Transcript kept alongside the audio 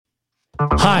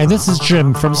Hi, this is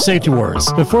Jim from Safety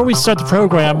Wars. Before we start the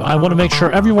program, I want to make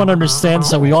sure everyone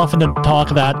understands that we often talk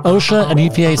about OSHA and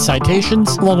EPA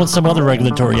citations, along with some other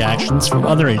regulatory actions from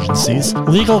other agencies,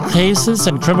 legal cases,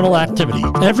 and criminal activity.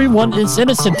 Everyone is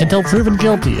innocent until proven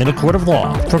guilty in a court of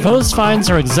law. Proposed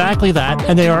fines are exactly that,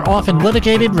 and they are often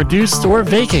litigated, reduced, or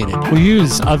vacated. We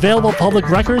use available public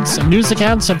records, news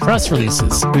accounts, and press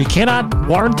releases. We cannot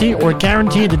warranty or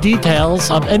guarantee the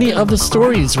details of any of the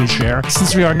stories we share,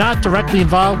 since we are not directly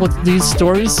involved with these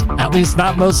stories, at least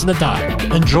not most of the time.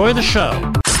 Enjoy the show.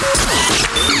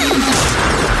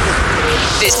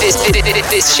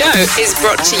 This show is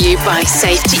brought to you by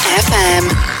Safety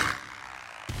FM.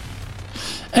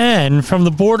 And from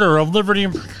the border of liberty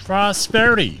and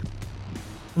prosperity,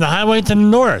 the highway to the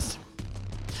north,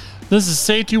 this is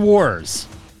Safety Wars.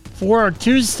 For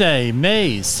Tuesday,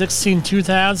 May 16,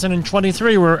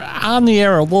 2023, we're on the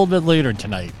air a little bit later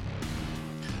tonight.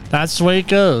 That's the way it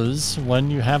goes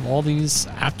when you have all these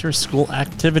after-school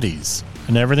activities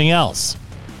and everything else.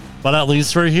 But at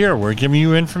least we're here. We're giving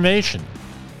you information.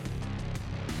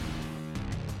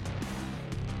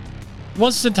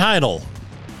 What's the title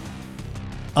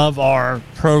of our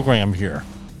program here?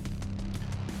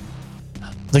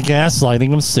 The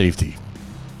Gaslighting of Safety.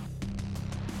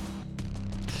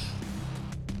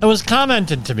 It was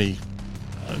commented to me.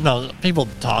 No, people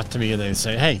talk to me and they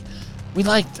say, hey, we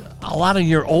liked a lot of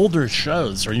your older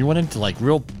shows, or you went into like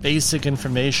real basic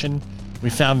information we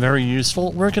found very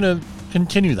useful. We're going to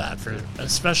continue that,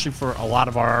 especially for a lot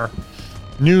of our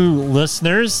new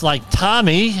listeners, like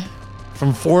Tommy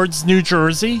from Ford's, New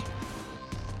Jersey.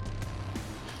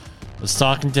 I was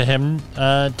talking to him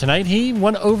tonight. He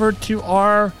went over to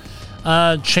our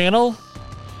channel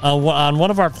on one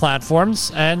of our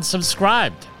platforms and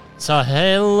subscribed. So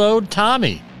hello,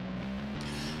 Tommy.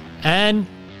 And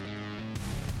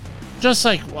just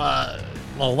like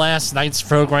last night's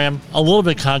program, a little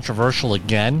bit controversial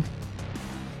again.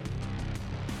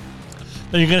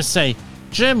 Now you're going to say,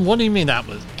 Jim, what do you mean that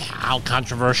was? How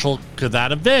controversial could that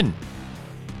have been?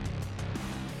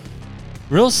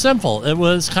 Real simple. It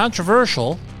was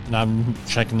controversial, and I'm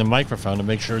checking the microphone to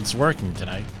make sure it's working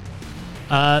tonight.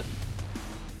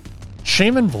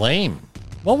 Shame and blame.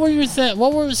 What were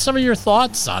some of your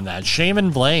thoughts on that? Shame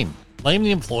and blame. Blame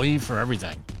the employee for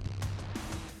everything.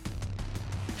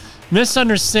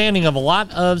 Misunderstanding of a lot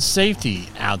of safety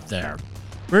out there.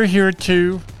 We're here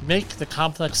to make the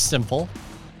complex simple.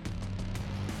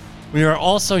 We are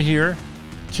also here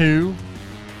to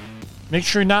make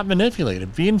sure you're not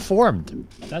manipulated. Be informed.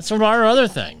 That's one of our other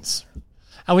things.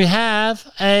 And we have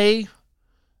a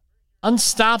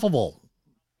unstoppable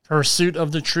pursuit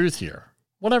of the truth here.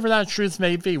 Whatever that truth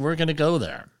may be, we're going to go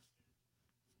there.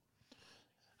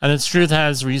 And it's truth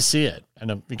as we see it.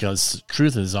 And because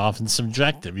truth is often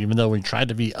subjective, even though we try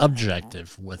to be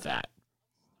objective with that.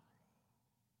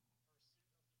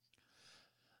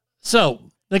 So,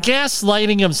 the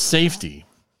gaslighting of safety.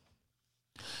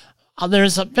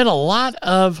 There's been a lot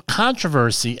of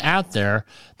controversy out there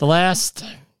the last,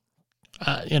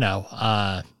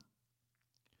 couple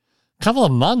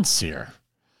of months here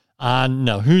on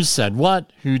who said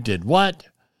what, who did what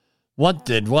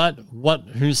did what,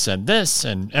 who said this,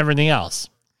 and everything else.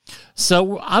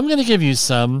 So I'm going to give you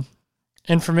some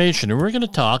information, and we're going to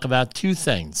talk about two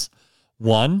things.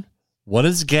 One, what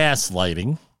is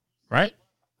gaslighting, right?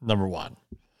 Number one.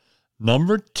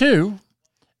 Number two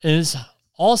is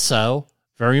also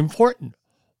very important.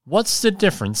 What's the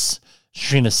difference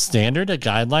between a standard, a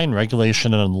guideline,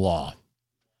 regulation, and a law?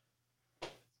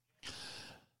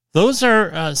 Those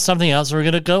are something else. We're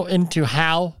going to go into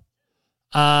how,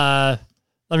 let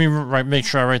me make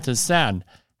sure I write this down,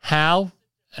 how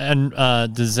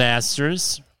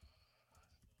disasters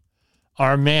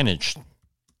are managed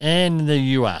in the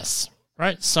U.S.,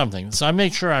 right? Something. So I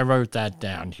make sure I wrote that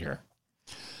down here.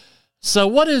 So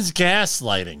what is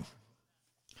gaslighting?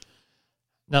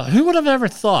 Now, who would have ever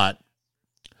thought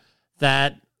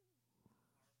that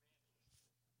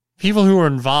people who were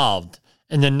involved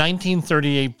in the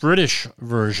 1938 British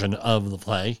version of the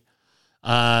play,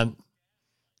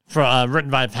 written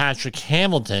by Patrick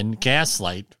Hamilton,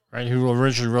 Gaslight, right, who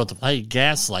originally wrote the play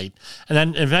Gaslight, and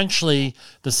then eventually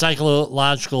the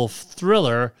psychological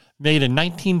thriller made in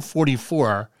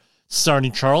 1944,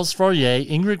 starring Charles Fourier,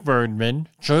 Ingrid Bergman,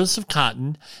 Joseph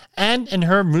Cotton, and in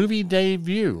her movie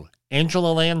debut,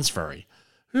 Angela Lansbury,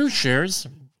 who shares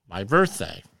my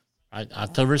birthday,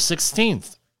 October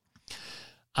 16th.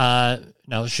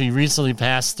 Now, she recently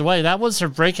passed away. That was her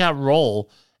breakout role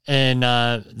in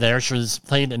there. She was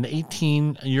played an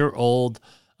 18-year-old,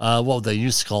 what they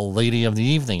used to call Lady of the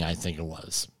Evening, I think it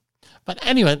was. But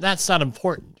anyway, that's not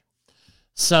important.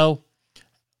 So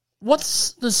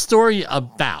what's the story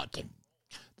about?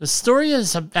 The story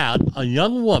is about a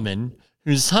young woman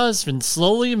whose husband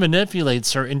slowly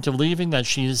manipulates her into believing that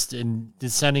she is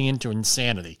descending into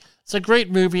insanity. It's a great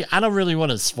movie. I don't really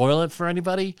want to spoil it for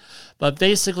anybody, but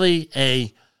basically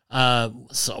a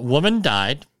woman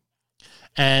died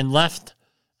and left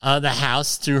the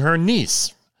house to her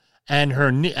niece,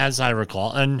 and as I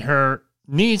recall, and her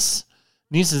niece's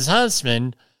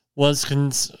husband was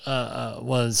convinced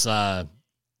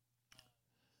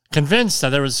that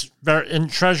there was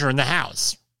treasure in the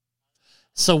house.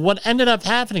 So what ended up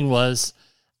happening was,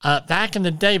 back in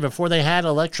the day before they had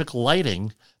electric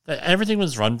lighting, that everything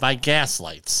was run by gas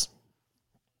lights,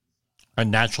 or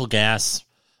natural gas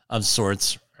of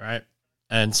sorts, right?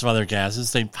 And some other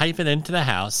gases. They'd pipe it into the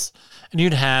house, and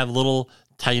you'd have little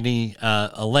tiny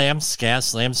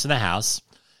gas lamps in the house.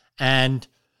 And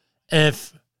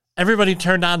if everybody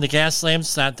turned on the gas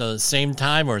lamps at the same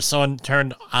time, or someone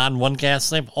turned on one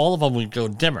gas lamp, all of them would go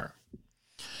dimmer.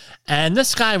 And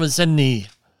this guy was lurking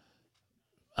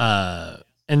up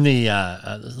in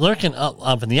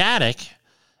the attic,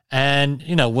 and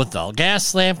with the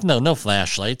gas lamp, no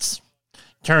flashlights,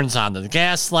 turns on the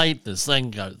gas light, this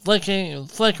thing goes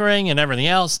flickering and everything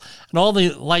else, and all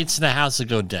the lights in the house would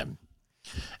go dim.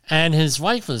 And his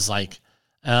wife was like,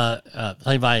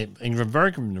 played by Ingrid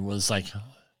Bergman, was like,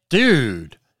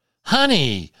 dude,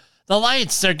 honey, the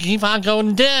lights, they keep on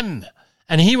going dim.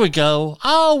 And he would go,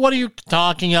 oh, what are you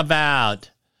talking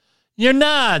about? You're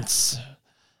nuts.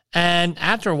 And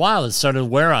after a while, it started to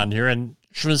wear on her, and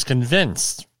she was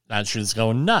convinced that she was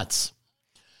going nuts.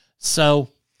 So,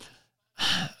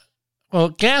 well,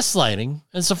 gaslighting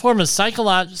is a form of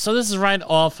psychological. So this is right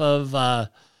off of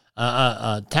a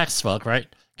textbook, right?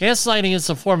 Gaslighting is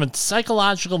a form of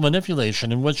psychological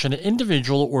manipulation in which an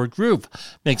individual or group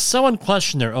makes someone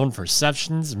question their own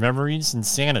perceptions, memories, and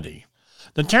sanity.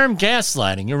 The term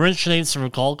gaslighting originates from a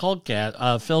film called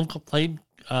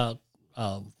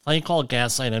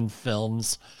Gaslight in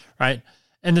films, right?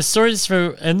 In the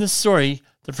story,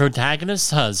 the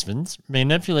protagonist's husband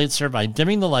manipulates her by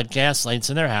dimming the gas lights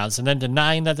in their house and then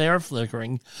denying that they are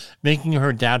flickering, making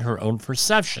her doubt her own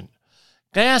perception.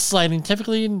 Gaslighting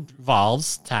typically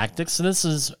involves tactics, and this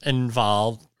is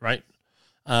involved, right?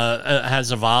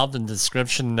 Has evolved in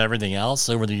description and everything else.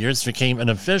 Over the years, became an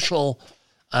official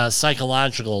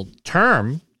psychological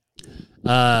term,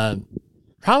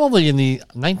 probably in the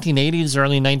 1980s,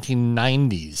 early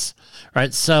 1990s,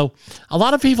 right? So a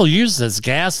lot of people use this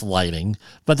gaslighting,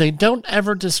 but they don't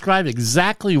ever describe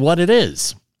exactly what it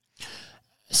is.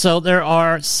 So there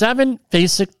are 7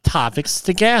 basic topics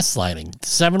to gaslighting,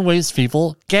 7 ways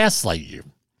people gaslight you.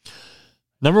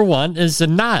 Number 1 is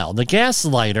denial. The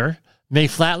gaslighter may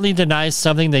flatly deny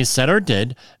something they said or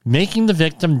did, making the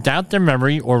victim doubt their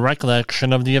memory or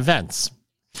recollection of the events.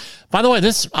 By the way,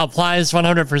 this applies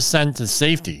 100% to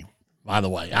safety. By the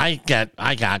way, I got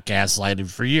gaslighted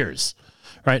for years,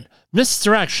 right?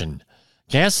 Misdirection.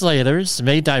 Gaslighters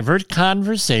may divert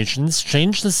conversations,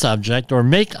 change the subject, or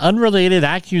make unrelated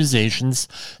accusations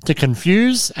to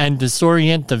confuse and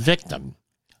disorient the victim.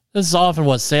 This is often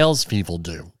what salespeople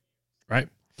do, right?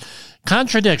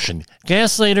 Contradiction.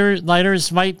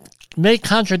 Gaslighters may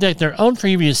contradict their own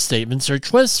previous statements or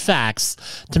twist facts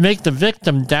to make the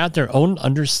victim doubt their own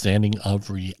understanding of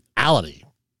reality.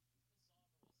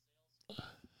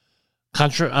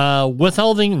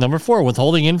 Withholding. Number 4,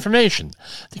 withholding information.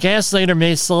 The gaslighter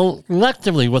may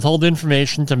selectively withhold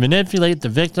information to manipulate the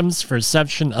victim's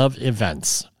perception of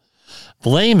events.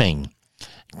 Blaming.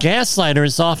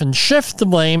 Gaslighters often shift the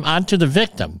blame onto the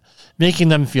victim, making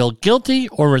them feel guilty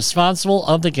or responsible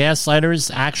of the gaslighter's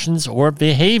actions or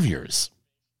behaviors.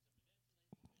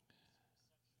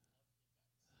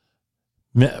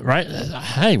 Right?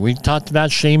 Hey, we talked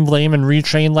about shame, blame, and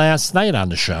retrain last night on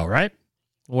the show, right?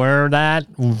 Where that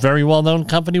very well-known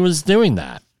company was doing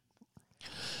that.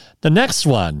 The next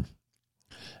one,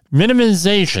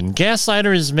 minimization.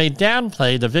 Gaslighters may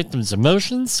downplay the victim's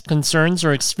emotions, concerns,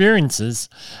 or experiences,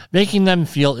 making them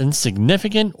feel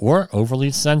insignificant or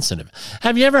overly sensitive.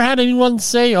 Have you ever had anyone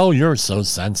say, oh, you're so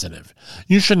sensitive.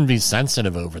 You shouldn't be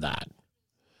sensitive over that.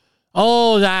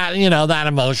 Oh, that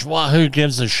emotion. Well, who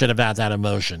gives a shit about that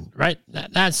emotion, right?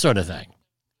 That sort of thing.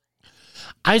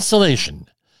 Isolation.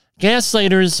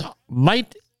 Gaslighters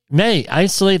may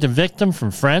isolate the victim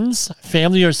from friends,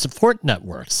 family, or support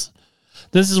networks.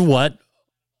 This is what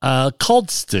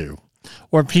cults do,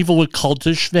 or people with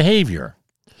cultish behavior.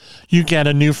 You get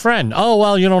a new friend. Oh,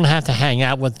 well, you don't have to hang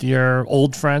out with your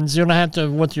old friends. You don't have to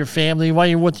with your family. Why are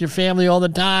you with your family all the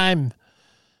time?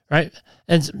 Right?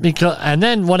 And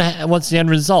then what's the end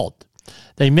result?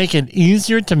 They make it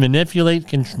easier to manipulate,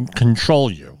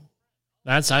 control you.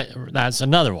 That's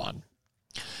another one.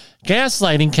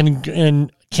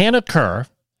 Gaslighting can occur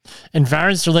in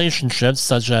various relationships,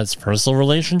 such as personal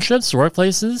relationships,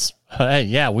 workplaces. Hey,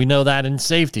 yeah, we know that in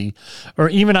safety, or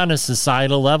even on a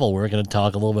societal level. We're going to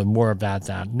talk a little bit more about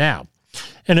that now.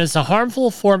 It is a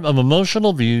harmful form of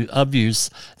emotional abuse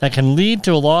that can lead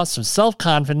to a loss of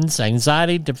self-confidence,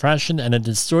 anxiety, depression, and a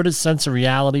distorted sense of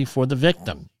reality for the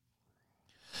victim.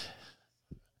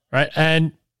 Right?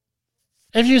 And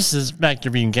if you suspect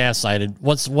you're being gaslighted,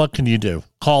 what can you do?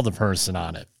 Call the person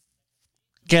on it.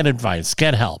 Get advice.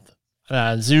 Get help.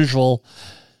 As usual,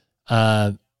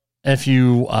 if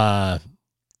you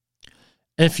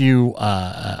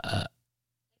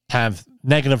have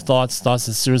negative thoughts of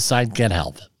suicide, get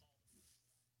help.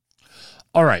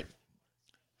 All right.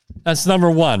 That's number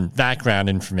one, background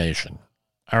information.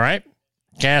 All right?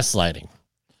 Gaslighting.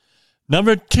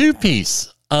 Number two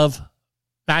piece of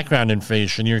background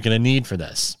information you're going to need for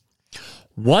this.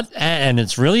 And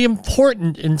it's really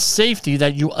important in safety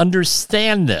that you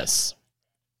understand this.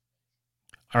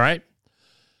 All right?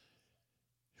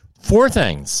 4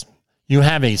 things. You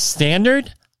have a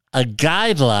standard, a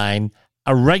guideline,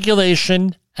 a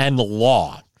regulation, and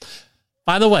law.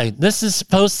 By the way, this is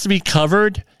supposed to be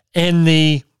covered in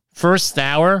the first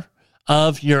hour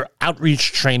of your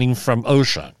outreach training from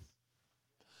OSHA.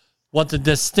 What the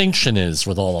distinction is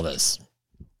with all of this.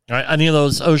 All right, any of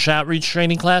those OSHA outreach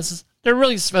training classes, they're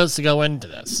really supposed to go into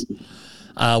this,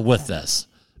 with this.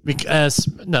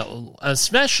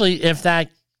 Especially if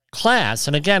that class,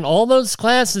 and again, all those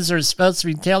classes are supposed to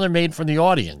be tailor-made for the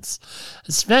audience,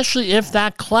 especially if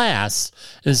that class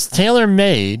is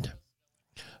tailor-made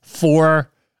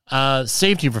for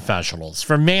safety professionals,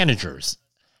 for managers.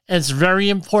 It's very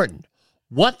important.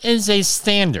 What is a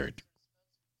standard?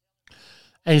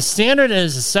 A standard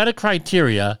is a set of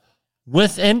criteria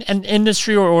within an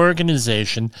industry or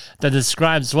organization that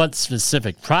describes what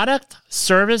specific product,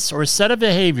 service, or set of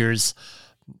behaviors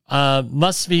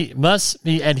must be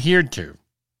adhered to.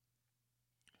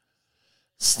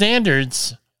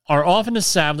 Standards are often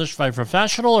established by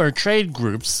professional or trade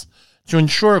groups to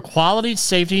ensure quality,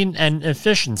 safety, and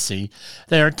efficiency.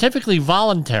 They are typically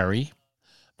voluntary,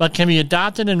 but can be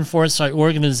adopted and enforced by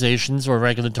organizations or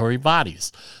regulatory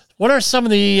bodies. What are some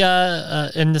of the,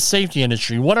 in the safety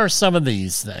industry, what are some of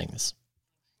these things?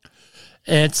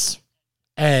 It's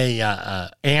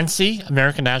ANSI,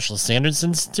 American National Standards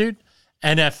Institute.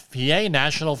 NFPA,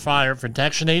 National Fire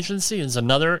Protection Agency, is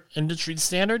another industry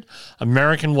standard.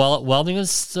 American Welding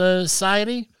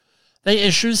Society, they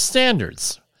issue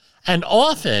standards. And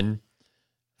often,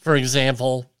 for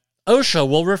example, OSHA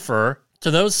will refer to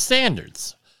those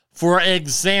standards. For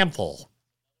example,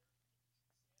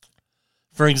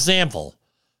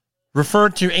 refer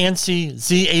to ANSI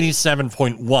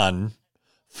Z87.1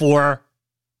 for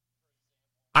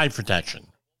eye protection.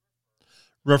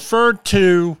 Refer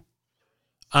to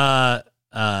what's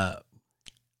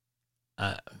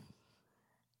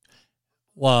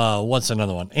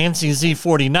another one? ANSI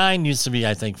Z49 used to be,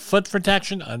 I think, foot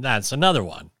protection. That's another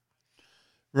one.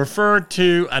 Refer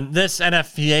to this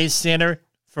NFPA standard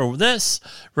for this.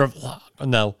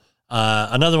 Another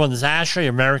one is ASHRAE,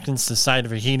 American Society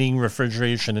for Heating,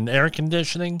 Refrigeration, and Air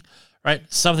Conditioning, right?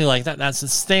 Something like that. That's a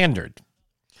standard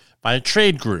by a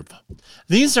trade group.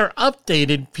 These are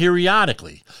updated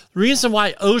periodically. The reason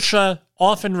why OSHA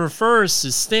often refers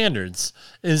to standards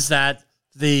is that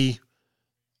it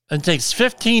takes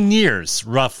 15 years,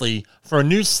 roughly, for a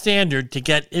new standard to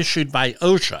get issued by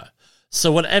OSHA.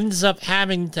 So what ends up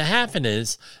having to happen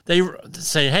is they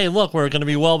say, hey, look, we're going to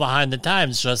be well behind the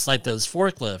times, just like those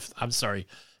powered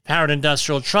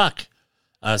industrial truck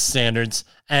standards.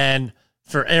 And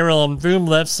for aerial and boom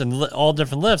lifts and all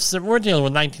different lifts, we're dealing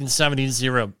with 1970s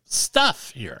era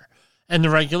stuff here and the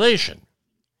regulation.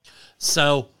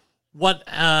 So what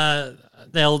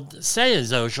they'll say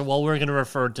is OSHA, well, we're going to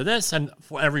refer to this, and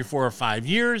for every 4 or 5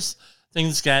 years,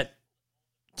 things get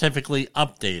typically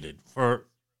updated for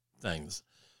things.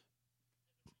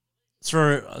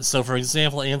 So for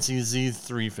example, ANSI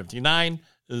Z359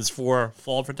 is for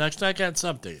fall protection. That gets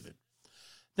updated.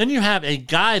 Then you have a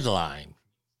guideline.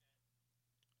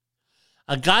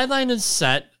 A guideline is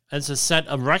set as a set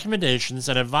of recommendations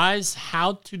that advise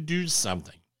how to do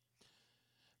something.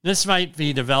 This might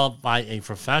be developed by a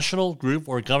professional group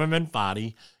or government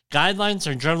body. Guidelines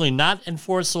are generally not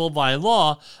enforceable by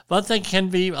law, but they can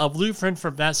be a blueprint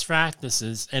for best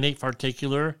practices in a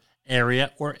particular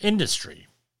area or industry.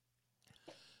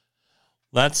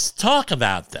 Let's talk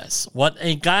about this, what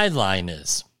a guideline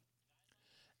is.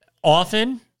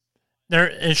 Often, they're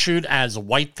issued as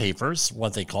white papers,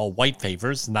 what they call white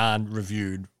papers,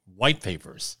 non-reviewed white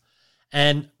papers.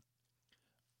 And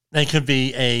They could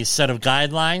be a set of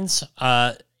guidelines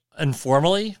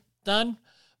informally done.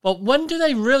 But when do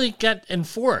they really get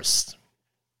enforced?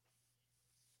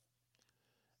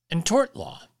 In tort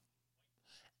law.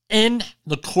 In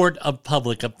the court of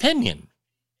public opinion.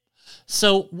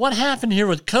 So what happened here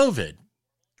with COVID?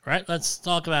 Right? Let's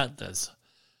talk about this.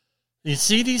 The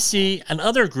CDC and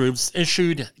other groups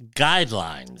issued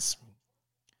guidelines.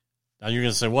 Now you're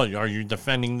going to say, what, are you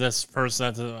defending this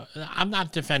person? I'm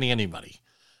not defending anybody.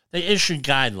 They issued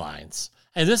guidelines.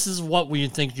 And this is what we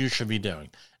think you should be doing.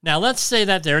 Now let's say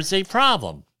that there's a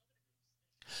problem.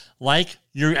 Like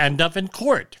you end up in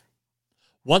court.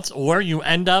 Or you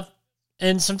end up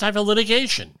in some type of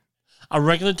litigation. A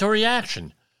regulatory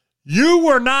action. You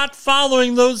were not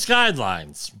following those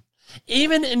guidelines.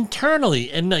 Even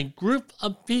internally, in a group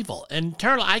of people.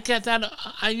 I get that.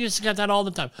 I used to get that all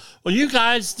the time. Well, you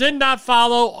guys did not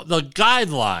follow the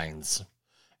guidelines.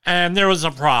 And there was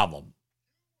a problem.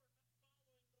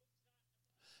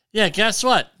 Yeah, guess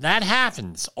what? That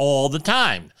happens all the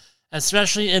time.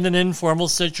 Especially in an informal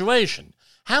situation.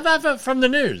 How about from the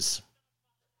news?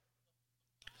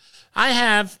 I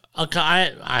have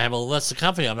a list of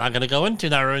companies I'm not going to go into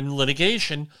that are in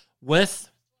litigation with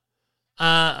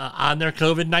on their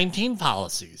COVID-19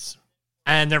 policies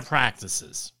and their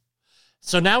practices.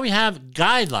 So now we have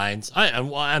guidelines,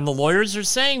 and the lawyers are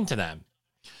saying to them,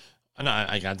 and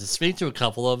I got to speak to a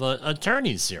couple of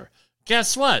attorneys here.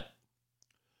 Guess what?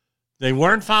 They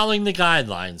weren't following the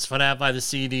guidelines put out by the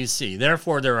CDC.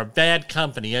 Therefore, they're a bad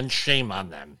company, and shame on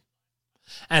them.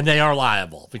 And they are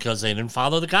liable because they didn't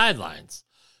follow the guidelines.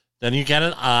 Then you get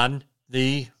it on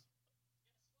the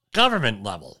government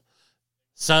level.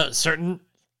 So certain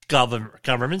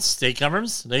governments, state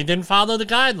governments, they didn't follow the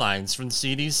guidelines from the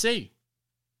CDC.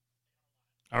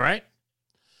 All right?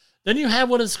 Then you have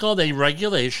what is called a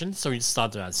regulation. So we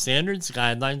talked about standards,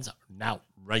 guidelines, now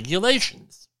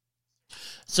regulations.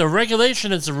 So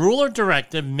regulation is a rule or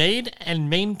directive made and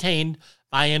maintained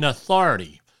by an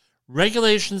authority.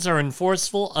 Regulations are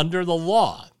enforceable under the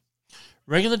law.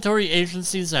 Regulatory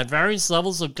agencies at various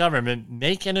levels of government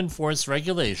make and enforce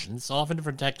regulations, often to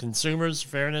protect consumers,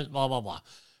 fairness, blah, blah, blah.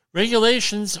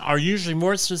 Regulations are usually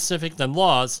more specific than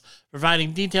laws,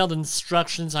 providing detailed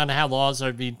instructions on how laws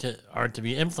are to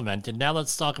be implemented. Now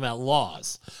let's talk about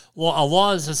laws. A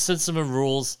law is a system of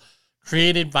rules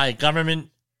created by a government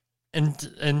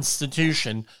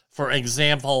institution, for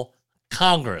example,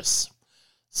 Congress.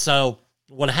 So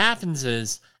what happens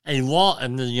is a law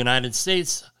in the United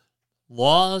States,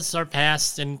 laws are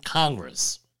passed in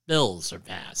Congress. Bills are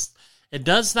passed. It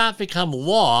does not become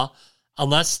law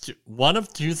unless one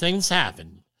of two things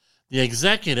happen. The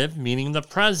executive, meaning the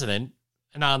president,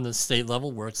 and on the state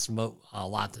level works a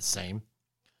lot the same.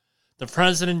 The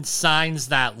president signs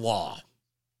that law.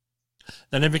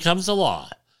 Then it becomes a law.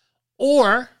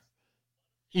 Or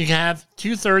you have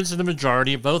 2/3 of the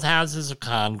majority of both houses of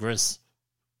Congress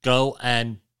go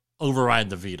and override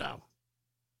the veto.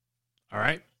 All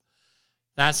right?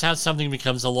 That's how something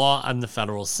becomes a law on the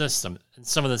federal system. In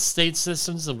some of the state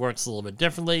systems, it works a little bit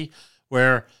differently,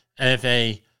 where if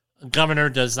a governor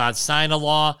does not sign a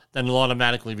law, then it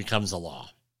automatically becomes a law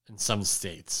in some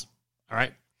states. All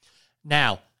right?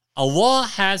 Now, a law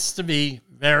has to be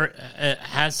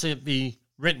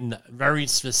written very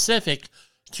specific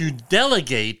to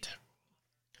delegate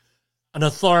an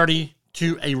authority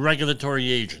to a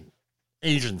regulatory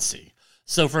agency.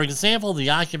 So, for example, the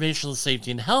Occupational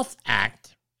Safety and Health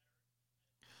Act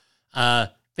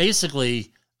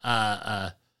basically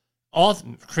created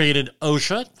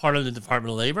OSHA, part of the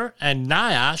Department of Labor, and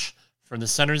NIOSH, for the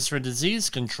Centers for Disease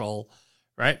Control,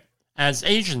 right, as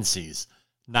agencies.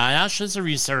 NIOSH is a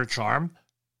research arm.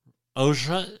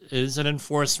 OSHA is an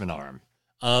enforcement arm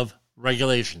of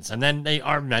regulations. And then they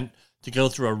are meant to go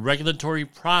through a regulatory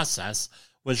process,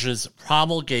 which is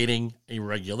promulgating a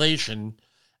regulation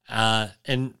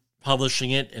and publishing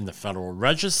it in the Federal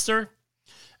Register.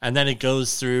 And then it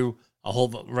goes through a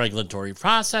whole regulatory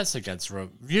process. It gets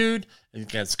reviewed, it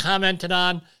gets commented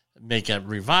on, may get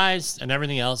revised and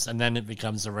everything else, and then it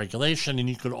becomes a regulation. And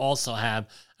you could also have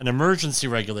an emergency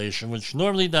regulation, which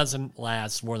normally doesn't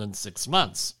last more than 6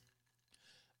 months.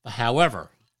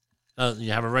 However,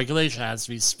 you have a regulation that has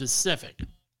to be specific.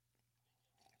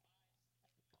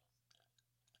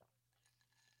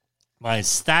 My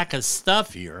stack of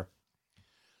stuff here,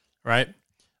 right?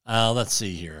 Let's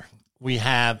see here. We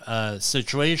have a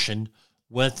situation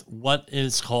with what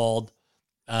is called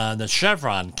the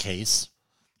Chevron case,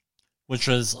 which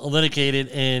was litigated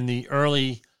in the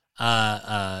early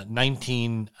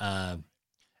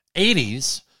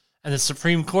 1980s, and the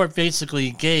Supreme Court basically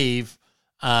gave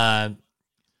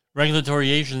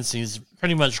regulatory agencies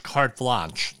pretty much carte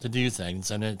blanche to do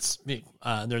things, and it's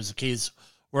there's a case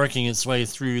working its way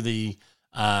through the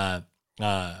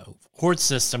court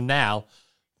system now,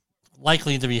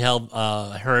 likely to be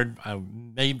heard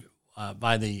maybe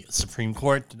by the Supreme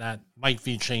Court. That might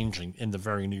be changing in the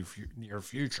very near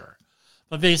future,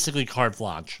 but basically carte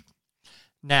blanche.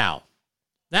 Now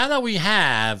that we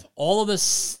have all of this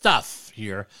stuff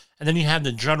here, and then you have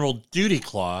the general duty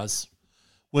clause,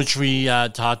 which we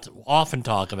often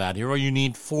talk about here, where you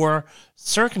need 4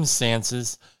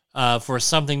 circumstances for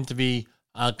something to be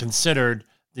considered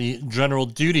the general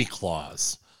duty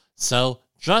clause. So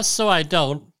just so I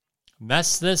don't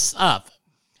mess this up,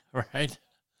 right,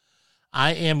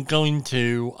 I am going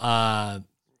to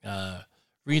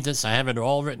read this. I have it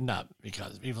all written up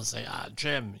because people say,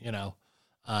 Jim,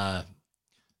 4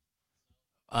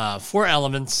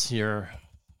 elements here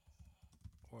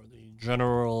for the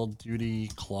general duty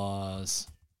clause.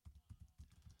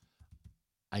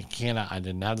 I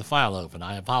didn't have the file open.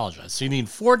 I apologize. So you need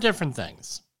 4 different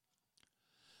things.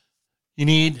 You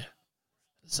need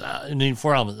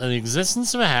 4 elements: the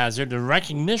existence of a hazard, the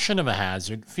recognition of a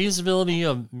hazard, feasibility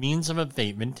of means of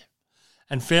abatement,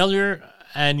 and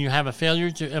you have a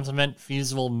failure to implement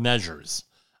feasible measures.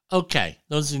 Okay,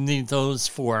 you need those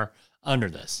 4 under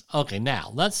this. Okay, now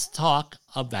let's talk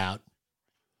about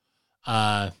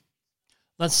an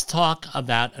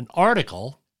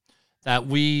article that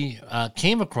we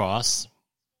came across.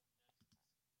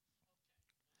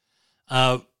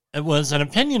 It was an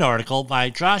opinion article by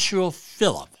Joshua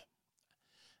Phillip.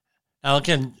 Now,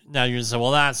 again, you say,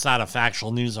 well, that's not a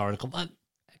factual news article, but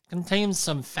it contains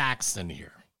some facts in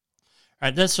here. All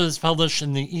right, this was published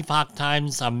in the Epoch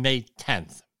Times on May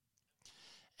 10th.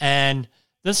 And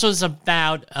this was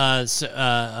about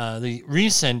the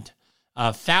recent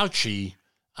Fauci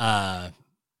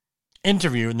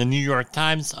interview in the New York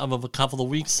Times of a couple of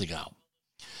weeks ago.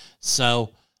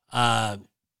 So,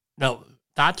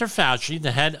 Dr. Fauci,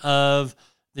 the head of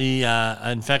the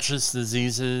infectious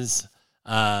diseases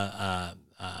part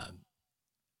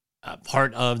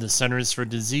of the Centers for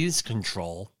Disease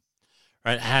Control,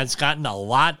 right, has gotten a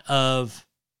lot of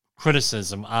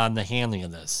criticism on the handling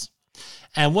of this.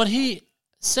 And what he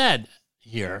said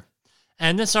here,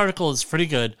 and this article is pretty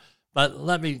good, but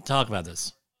let me talk about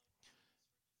this.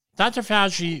 Dr.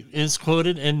 Fauci is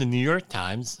quoted in the New York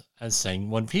Times as saying,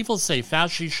 when people say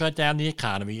Fauci shut down the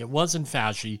economy, it wasn't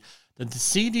Fauci. The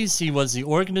CDC was the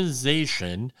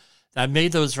organization that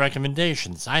made those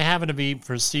recommendations. I happen to be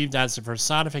perceived as a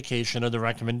personification of the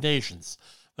recommendations.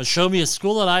 But show me a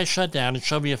school that I shut down and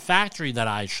show me a factory that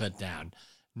I shut down.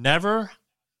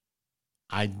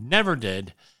 I never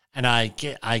did. And I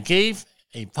gave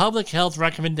a public health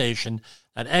recommendation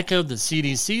that echoed the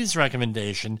CDC's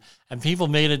recommendation, and people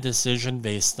made a decision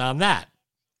based on that.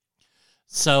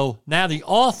 So now the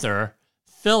author,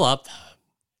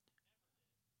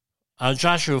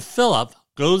 Joshua Phillip,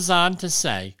 goes on to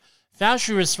say,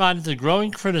 Fauci responded to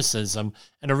growing criticism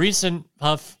in a recent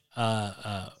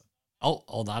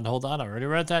hold on, I already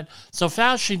read that. So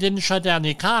Fauci didn't shut down the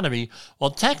economy.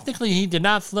 Well, technically he did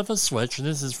not flip a switch, and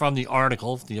this is from the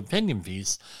article, the opinion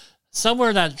piece,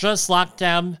 somewhere that just locked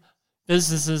down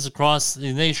businesses across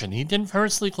the nation. He didn't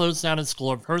personally close down a school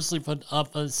or personally put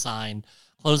up a sign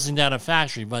closing down a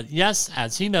factory. But yes,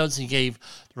 as he notes, he gave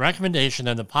the recommendation,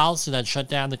 and the policy that shut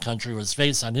down the country was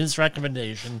based on his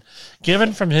recommendation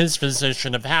given from his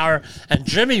position of power. And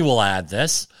Jimmy will add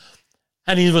this,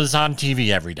 and he was on TV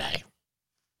every day.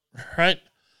 Right?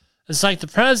 It's like the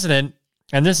president,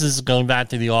 and this is going back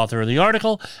to the author of the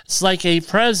article, it's like a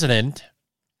president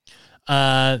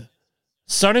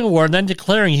starting a war and then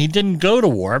declaring he didn't go to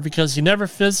war because he never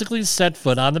physically set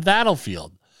foot on the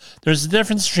battlefield. There's a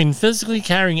difference between physically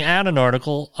carrying out an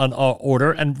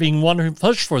order, and being one who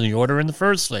pushed for the order in the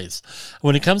first place.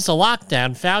 When it comes to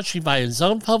lockdown, Fauci, by his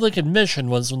own public admission,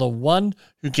 was the one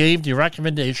who gave the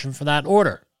recommendation for that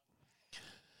order.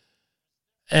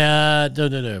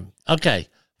 Okay.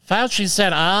 Fauci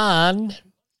said on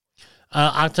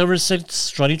October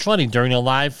 6, 2020, during a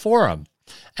live forum,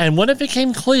 and when it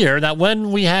became clear that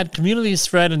when we had community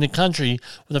spread in the country,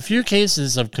 with a few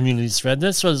cases of community spread,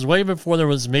 this was way before there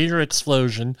was major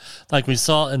explosion like we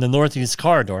saw in the Northeast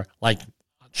Corridor, like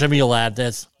Jimmy will add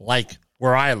this, like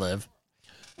where I live,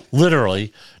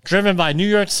 literally, driven by New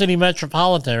York City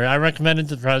metropolitan area, I recommended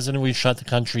to the president we shut the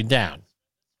country down.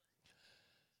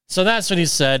 So that's what he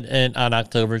said on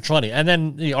October 20. And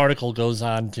then the article goes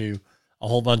on to a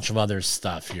whole bunch of other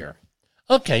stuff here.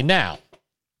 Okay, now,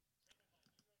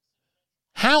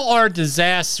 how are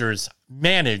disasters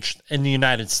managed in the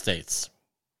United States?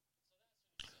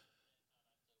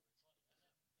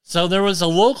 So there was a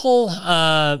local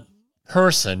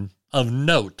person of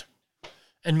note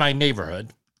in my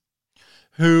neighborhood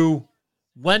who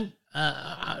went,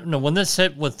 I don't know, when this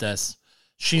hit with this,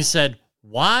 she said,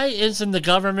 why isn't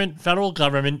the federal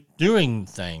government doing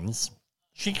things?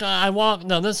 This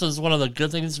was one of the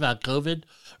good things about COVID,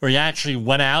 where you actually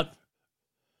went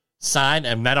outside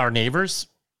and met our neighbors,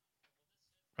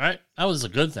 right? That was a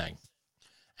good thing.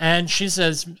 And she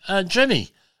says, Jimmy,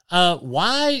 how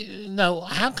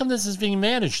come this is being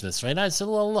managed this way? And I said,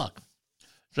 well, look,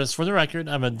 just for the record,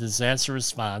 I'm a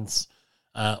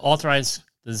authorized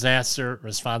disaster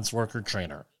response worker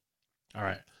trainer. All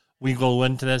right. We go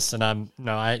into this and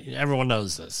everyone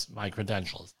knows this, my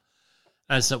credentials.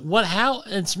 And I said, how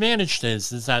it's managed is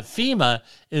that FEMA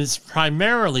is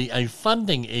primarily a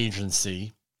funding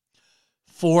agency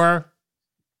for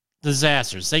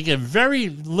disasters. They give very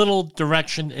little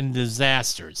direction in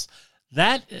disasters.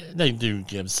 That they do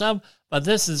give some, but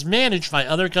this is managed by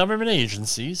other government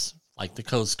agencies, like the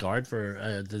Coast Guard for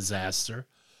a disaster,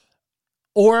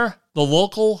 or the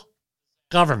local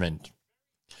government,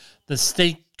 the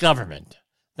state government.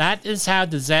 That is how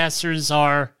disasters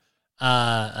are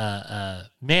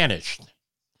managed.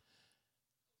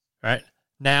 Right?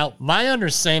 Now, my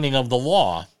understanding of the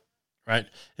law, right,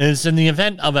 is in the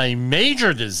event of a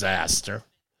major disaster,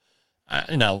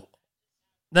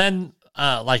 then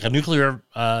like a nuclear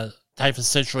type of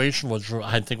situation, which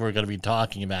I think we're going to be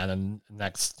talking about in the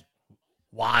next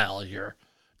while here,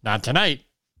 not tonight.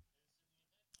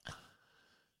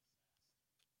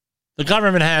 The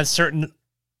government has certain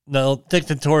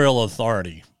dictatorial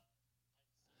authority,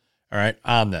 all right,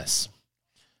 on this,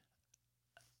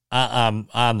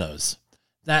 on those.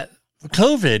 That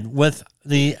COVID, with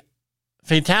the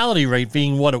fatality rate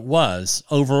being what it was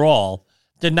overall,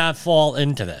 did not fall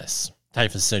into this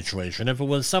type of situation. If it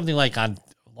was something like on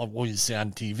what you see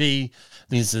on TV,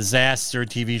 these disaster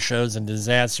TV shows and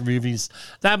disaster movies,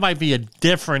 that might be a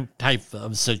different type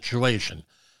of situation.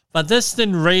 But this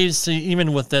didn't raise,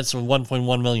 even with this, with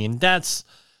 1.1 million deaths,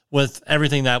 with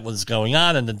everything that was going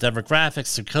on and the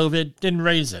demographics of COVID, didn't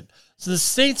raise it. So the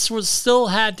states still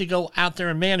had to go out there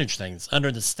and manage things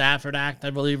under the Stafford Act, I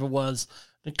believe it was,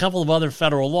 and a couple of other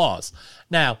federal laws.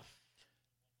 Now,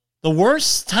 the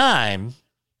worst time,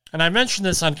 and I mentioned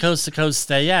this on Coast to Coast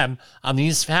AM on the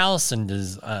East Palestine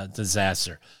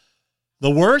disaster, the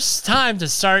worst time to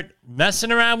start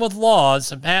messing around with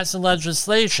laws and passing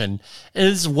legislation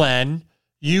is when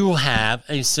you have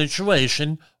a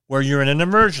situation where you're in an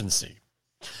emergency.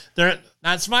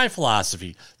 That's my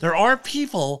philosophy. There are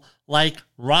people like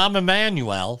Rahm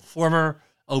Emanuel, former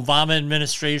Obama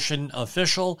administration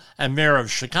official and mayor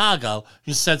of Chicago,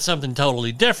 who said something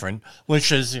totally different,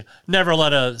 which is never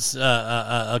let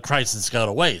a crisis go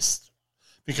to waste.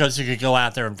 Because you could go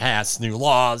out there and pass new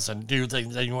laws and do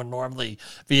things that you wouldn't normally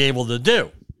be able to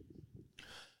do.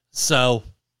 So,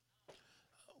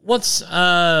 what's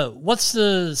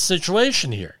the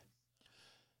situation here?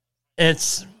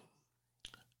 It's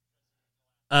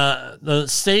the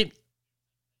state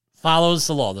follows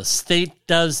the law. The state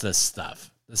does this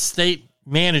stuff. The state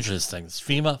manages things.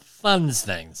 FEMA funds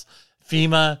things.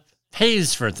 FEMA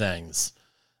pays for things.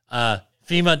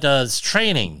 FEMA does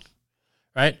training.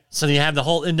 Right? So you have the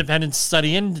whole Independent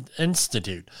Study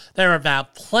Institute. They're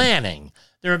about planning.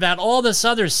 They're about all this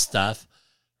other stuff,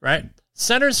 right?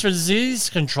 Centers for Disease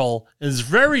Control is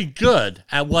very good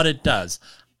at what it does.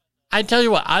 I tell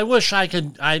you what, I wish I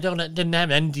didn't have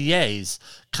NDAs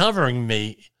covering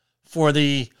me for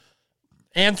the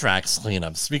anthrax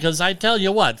cleanups, because I tell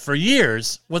you what, for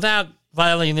years, without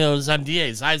violating those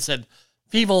NDAs, I said,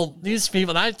 these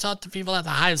people, I talked to people at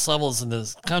the highest levels in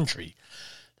this country.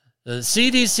 The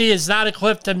CDC is not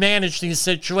equipped to manage these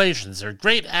situations. They're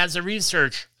great as a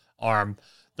research arm.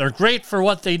 They're great for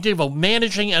what they do, but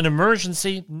managing an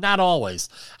emergency, not always.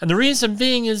 And the reason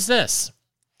being is this.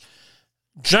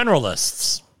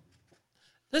 Generalists.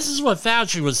 This is what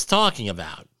Fauci was talking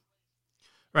about,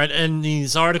 right, in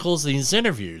these articles, these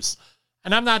interviews.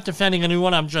 And I'm not defending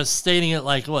anyone. I'm just stating it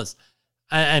like it was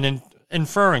and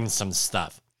inferring some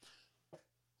stuff.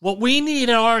 What we need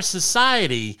in our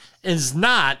society is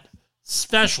not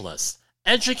specialists.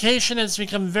 Education has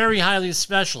become very highly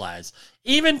specialized,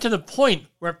 even to the point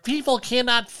where people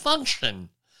cannot function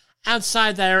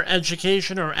outside their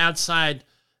education or outside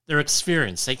their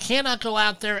experience. They cannot go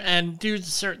out there and do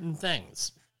certain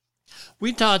things.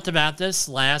 We talked about this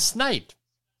last night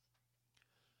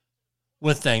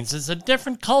with things. It's a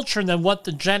different culture than what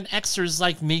the Gen Xers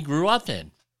like me grew up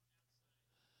in.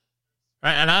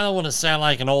 Right? And I don't want to sound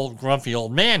like an old grumpy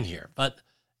old man here, but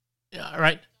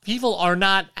right, people are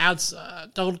not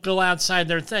don't go outside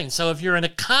their thing. So if you're an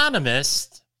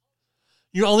economist,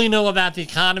 you only know about the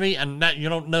economy and that you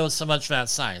don't know so much about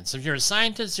science. If you're a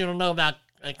scientist, you don't know about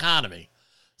economy.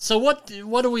 So what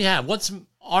do we have? What's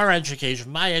our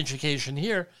education? My education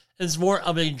here is more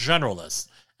of a generalist.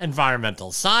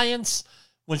 Environmental science,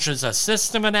 which is a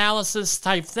system analysis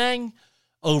type thing.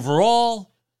 Overall,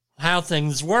 how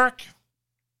things work.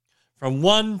 From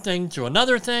one thing to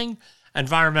another thing.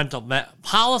 Environmental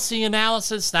policy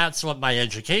analysis, that's what my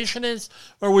education is,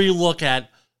 where we look at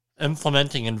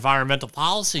implementing environmental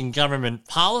policy and government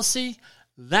policy,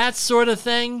 that sort of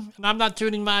thing. And I'm not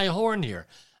tooting my horn here.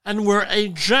 And we're a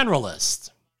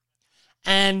generalist.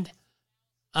 And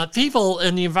people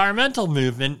in the environmental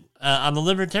movement on the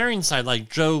libertarian side, like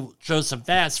Joseph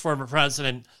Bass, former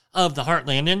president of the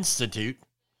Heartland Institute,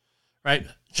 right?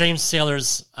 James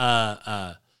Taylor's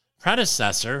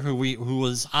predecessor, who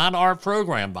was on our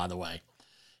program, by the way,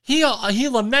 he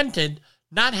lamented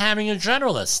not having a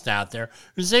generalist out there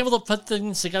who's able to put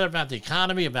things together about the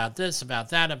economy, about this, about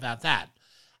that, about that.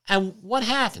 And what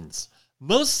happens?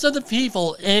 Most of the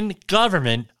people in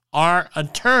government are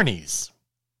attorneys,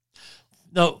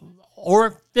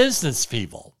 or business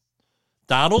people.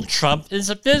 Donald Trump is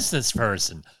a business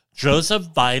person.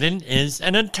 Joseph Biden is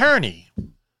an attorney.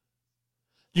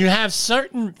 You have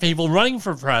certain people running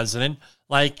for president,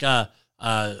 like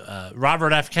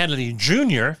Robert F. Kennedy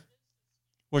Jr.,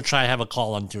 which I have a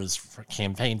call onto his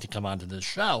campaign to come onto this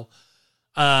show.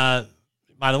 By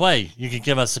the way, you can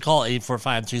give us a call,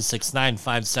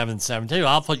 845-269-5772.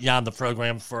 I'll put you on the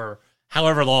program for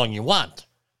however long you want.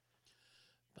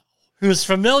 Who's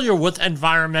familiar with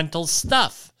environmental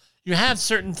stuff. You have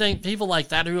certain people like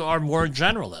that who are more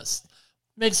generalists.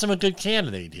 Makes them a good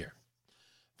candidate here.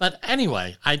 But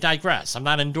anyway, I digress. I'm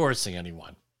not endorsing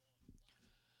anyone.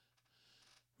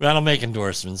 I don't make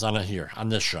endorsements on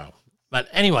this show. But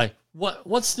anyway,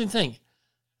 what's the thing?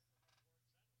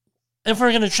 If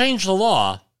we're going to change the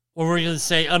law, or we're going to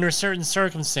say under certain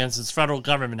circumstances, federal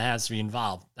government has to be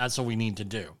involved, that's what we need to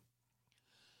do.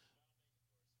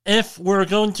 If we're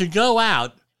going to go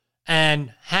out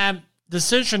and have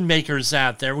decision makers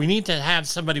out there, we need to have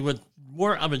somebody with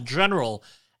more of a general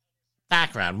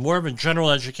background, more of a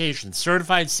general education,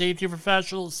 certified safety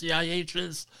professionals,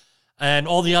 CIHs, and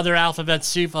all the other alphabet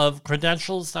soup of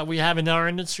credentials that we have in our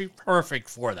industry. Perfect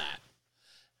for that.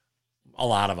 A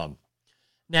lot of them.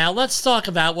 Now, let's talk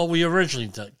about what we originally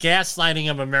did,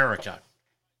 gaslighting of America.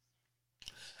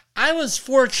 I was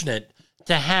fortunate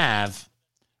to have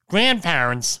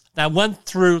grandparents that went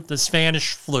through the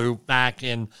Spanish flu back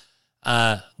in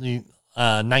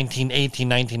 1918,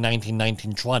 1919,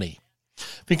 1920.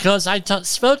 Because I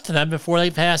spoke to them before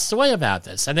they passed away about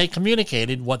this, and they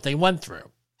communicated what they went through.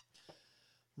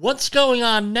 What's going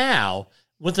on now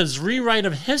with this rewrite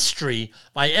of history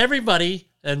by everybody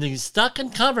and these duck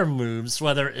and cover moves,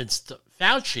 whether it's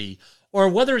Fauci or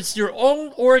whether it's your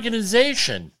own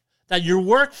organization that you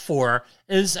work for,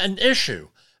 is an issue.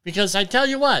 Because I tell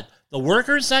you what, the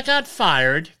workers that got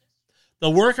fired, the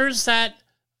workers that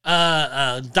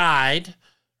died,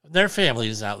 their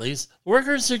families at least,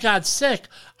 workers who got sick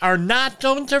are not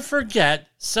going to forget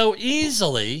so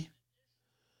easily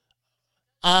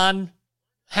on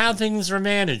how things were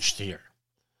managed here.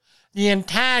 The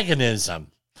antagonism,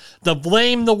 the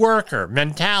blame the worker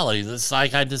mentality, that's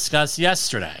like I discussed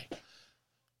yesterday.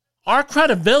 Our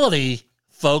credibility,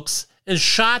 folks, is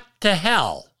shot to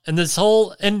hell in this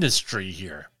whole industry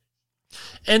here.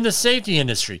 In the safety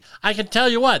industry, I can tell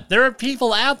you what, there are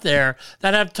people out there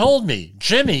that have told me,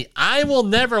 Jimmy, I will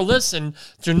never listen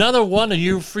to another one of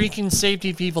you freaking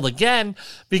safety people again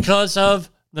because of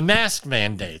the mask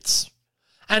mandates.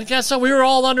 And guess what? We were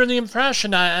all under the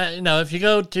impression, if you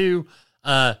go to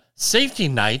Safety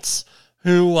Nights,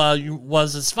 who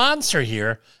was a sponsor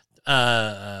here,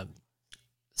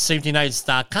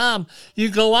 safetynights.com, you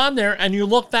go on there and you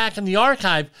look back in the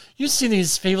archive, you see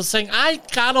these people saying, I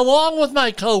got along with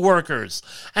my coworkers.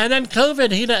 And then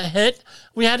COVID hit.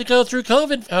 We had to go through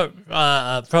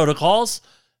COVID protocols,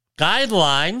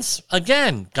 guidelines.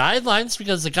 Again, guidelines,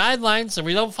 because the guidelines, if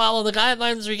we don't follow the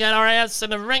guidelines, we get our ass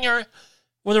in a ringer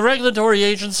with a regulatory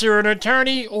agency or an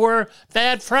attorney or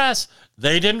bad press.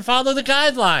 They didn't follow the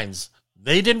guidelines.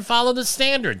 They didn't follow the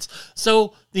standards.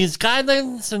 So these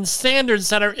guidelines and standards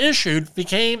that are issued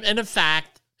became, in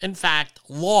fact,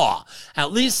 law,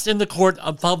 at least in the court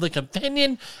of public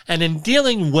opinion and in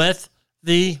dealing with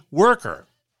the worker.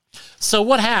 So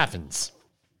what happens?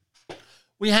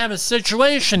 We have a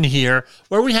situation here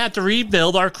where we have to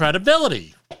rebuild our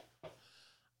credibility.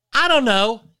 I don't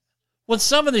know with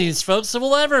some of these folks that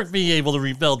will ever be able to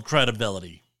rebuild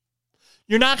credibility.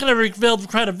 You're not going to rebuild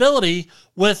credibility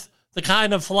with the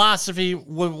kind of philosophy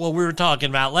what we were talking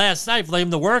about last night, blame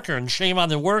the worker and shame on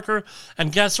the worker.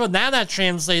 And guess what? Now that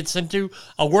translates into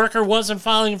a worker wasn't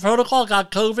following protocol,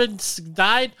 got COVID,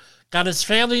 died, got his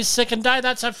family sick and died.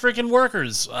 That's a freaking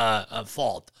worker's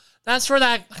fault. That's where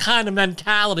that kind of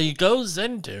mentality goes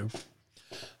into.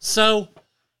 So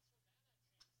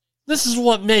this is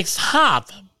what makes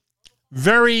HOP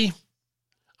very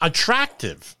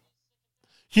attractive.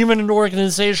 Human and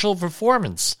organizational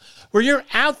performance, where you're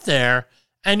out there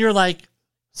and you're like,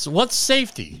 so what's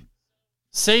safety?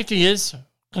 Safety is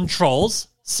controls,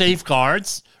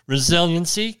 safeguards,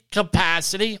 resiliency,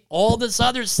 capacity, all this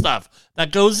other stuff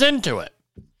that goes into it.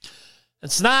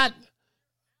 It's not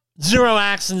 0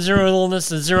 accidents, 0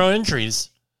 illness, and 0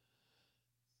 injuries.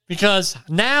 Because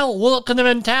now look at the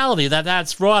mentality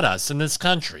that's brought us in this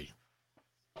country.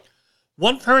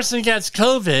 One person gets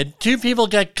COVID, 2 people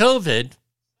get COVID.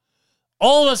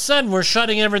 All of a sudden, we're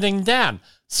shutting everything down.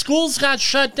 Schools got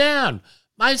shut down.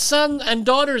 My son and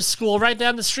daughter's school right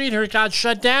down the street here got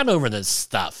shut down over this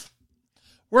stuff.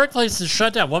 Workplaces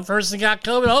shut down. One person got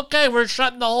COVID. Okay, we're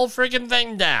shutting the whole freaking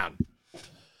thing down.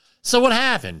 So what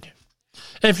happened?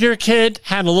 If your kid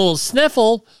had a little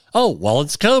sniffle, oh, well,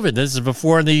 it's COVID. This is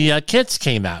before the kits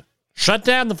came out. Shut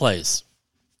down the place.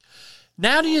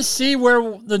 Now do you see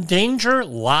where the danger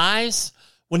lies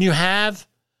when you have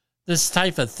this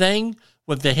type of thing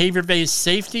with behavior-based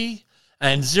safety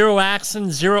and 0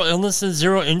 accidents, 0 illnesses,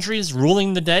 0 injuries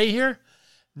ruling the day here?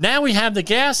 Now we have the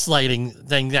gaslighting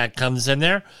thing that comes in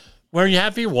there where you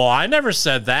have people, well, I never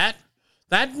said that.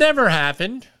 That never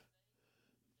happened.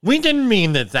 We didn't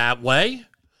mean it that way.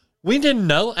 We didn't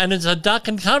know, and it's a duck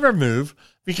and cover move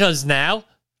because now,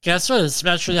 guess what,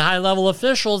 especially high-level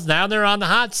officials, now they're on the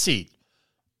hot seat.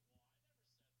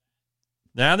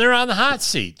 Now they're on the hot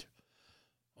seat.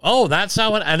 Oh, that's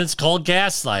how it, and it's called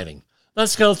gaslighting.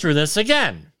 Let's go through this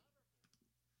again.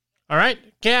 All right,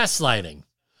 gaslighting.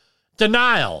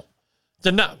 Denial.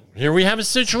 Here we have a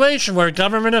situation where a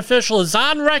government official is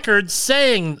on record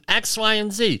saying X, Y,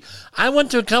 and Z. I went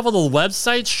to a couple of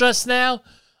websites just now.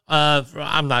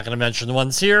 I'm not going to mention the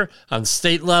ones here on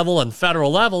state level and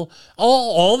federal level.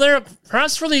 All their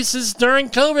press releases during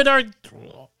COVID are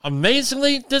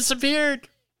amazingly disappeared.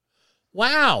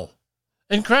 Wow.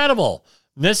 Incredible.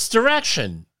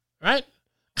 Misdirection, right?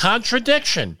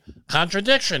 Contradiction.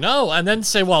 Oh, and then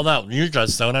say, well, no, you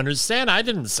just don't understand. I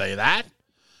didn't say that.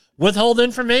 Withhold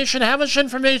information. How much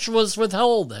information was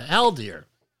held here?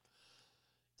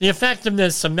 The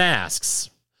effectiveness of masks.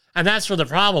 And that's where the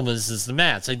problem is the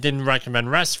masks. They didn't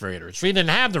recommend respirators. We didn't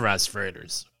have the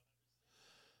respirators.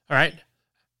 All right.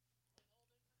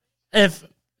 If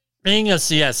being a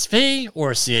CSP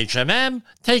or CHMM,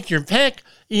 take your pick.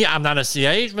 Yeah, I'm not a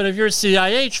CIH, but if you're a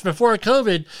CIH before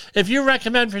COVID, if you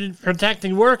recommend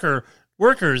protecting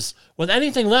workers with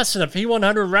anything less than a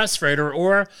P100 respirator,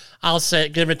 or I'll say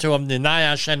give it to them the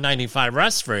NIOSH N95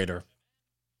 respirator.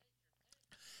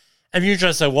 If you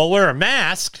just say, well, wear a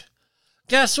mask,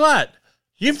 guess what?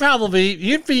 You'd have a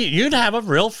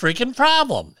real freaking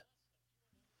problem.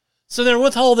 So they're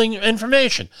withholding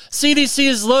information. CDC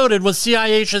is loaded with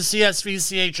CIHs,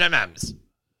 CSVs, CHMMs.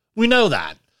 We know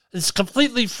that. It's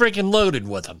completely freaking loaded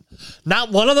with them.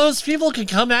 Not one of those people can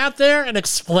come out there and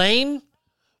explain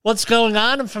what's going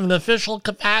on from an official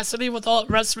capacity with all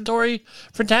respiratory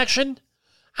protection.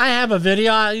 I have a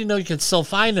video, you can still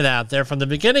find it out there from the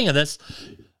beginning of this.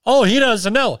 Oh, he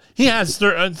doesn't know. He has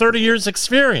 30 years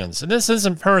experience, and this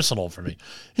isn't personal for me.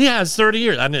 He has 30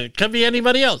 years. I mean, it could be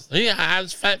anybody else. He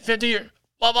has 50 years,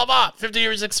 50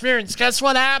 years experience. Guess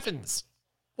what happens?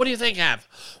 What do you think happened?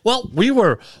 Well, we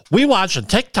watched a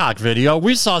TikTok video.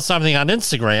 We saw something on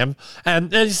Instagram, and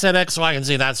then he said X, Y, and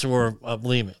Z. That's what we're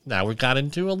believing. Now we got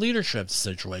into a leadership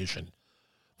situation.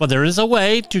 But there is a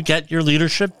way to get your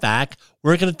leadership back.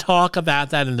 We're going to talk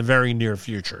about that in the very near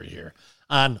future here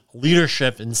on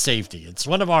leadership and safety. It's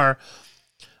one of our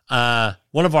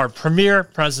premier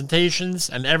presentations,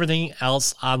 and everything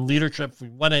else on leadership. We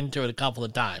went into it a couple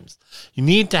of times. You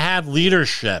need to have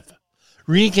leadership.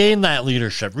 Regain that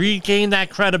leadership. Regain that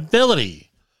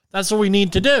credibility. That's what we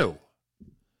need to do.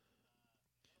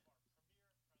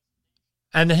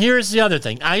 And here's the other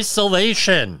thing.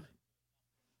 Isolation.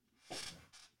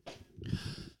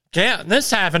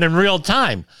 This happened in real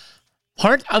time.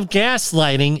 Part of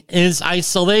gaslighting is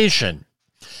isolation.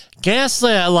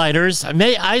 Gaslighters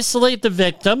may isolate the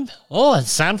victim. Oh, it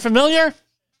sound familiar?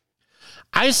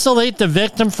 Isolate the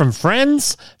victim from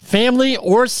friends, family,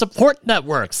 or support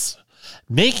networks,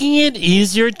 making it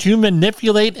easier to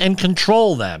manipulate and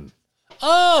control them.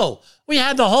 Oh, we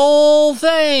had the whole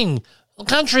thing.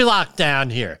 Country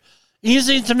lockdown here.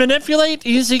 Easy to manipulate,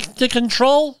 easy to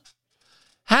control.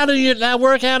 How do you that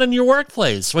work out in your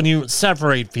workplace when you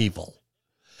separate people?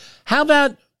 How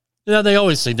about, they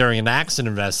always say during an accident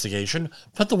investigation,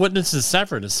 put the witnesses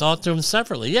separate and talk to them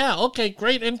separately. Yeah, okay,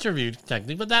 great interview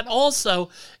technique, but that also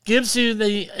gives you,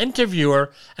 the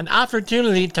interviewer, an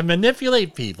opportunity to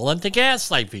manipulate people and to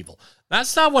gaslight people.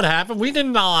 That's not what happened. We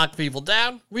didn't lock people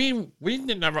down. We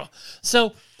didn't ever.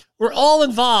 So we're all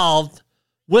involved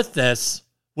with this,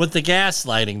 with the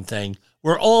gaslighting thing.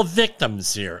 We're all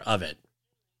victims here of it.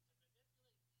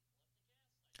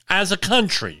 As a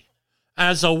country,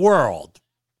 as a world.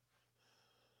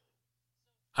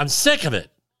 I'm sick of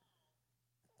it.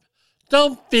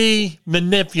 Don't be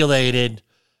manipulated.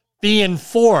 Be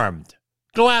informed.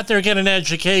 Go out there, get an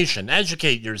education.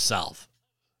 Educate yourself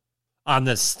on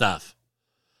this stuff.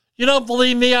 You don't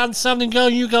believe me on something,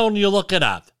 you go and you look it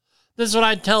up. This is what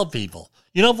I tell people.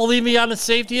 You don't believe me on a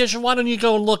safety issue? Why don't you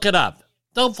go and look it up?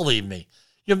 Don't believe me.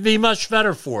 You'll be much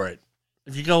better for it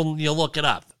if you go and you look it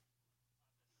up.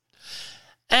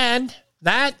 And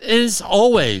that is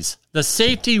always the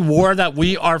safety war that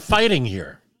we are fighting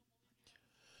here.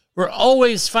 We're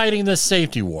always fighting this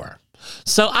safety war.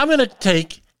 So I'm going to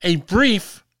take a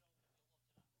brief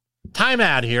time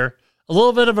out here, a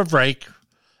little bit of a break,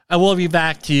 and we'll be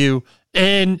back to you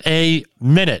in a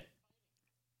minute.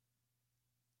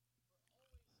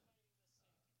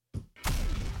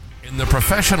 In the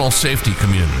professional safety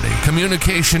community,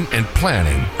 communication and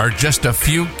planning are just a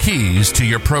few keys to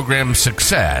your program's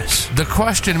success. The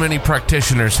question many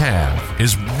practitioners have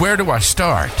is, where do I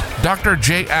start? Dr.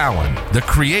 Jay Allen, the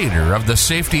creator of the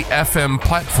Safety FM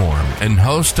platform and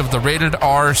host of the Rated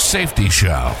R Safety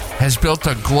Show, has built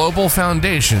a global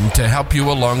foundation to help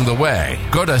you along the way.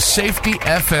 Go to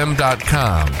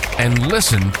safetyfm.com and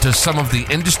listen to some of the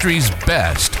industry's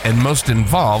best and most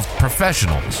involved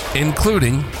professionals,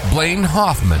 including Blaine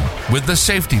Hoffman with the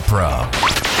Safety Pro,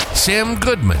 Sam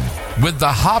Goodman with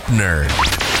the Hop Nerd,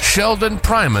 Sheldon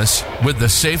Primus with the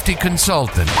Safety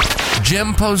Consultant,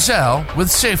 Jim Pozell with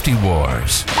Safety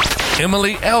Wars,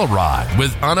 Emily Elrod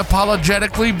with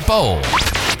Unapologetically Bold,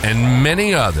 and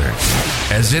many others.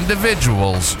 As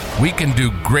individuals, we can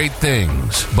do great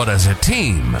things, but as a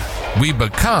team, we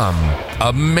become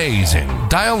amazing.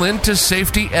 Dial into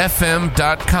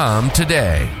safetyfm.com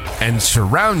today and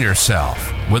surround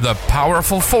yourself with a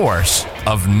powerful force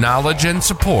of knowledge and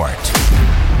support.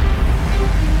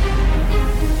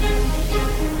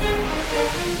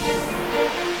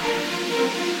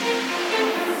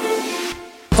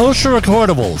 OSHA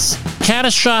recordables,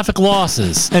 catastrophic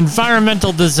losses,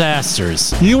 environmental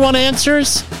disasters. You want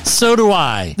answers? So do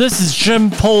I. This is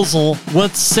Jim Pozell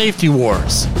with Safety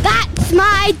Wars. That's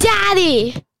my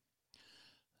daddy.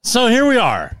 So here we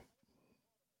are,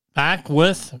 back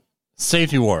with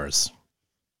Safety Wars.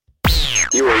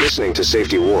 You are listening to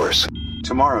Safety Wars.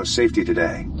 Tomorrow's Safety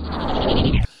Today.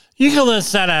 You can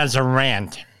list that as a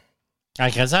rant. I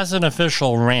guess that's an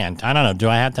official rant. I don't know. Do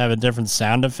I have to have a different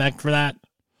sound effect for that?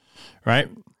 Right?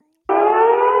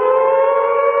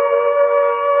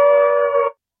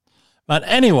 But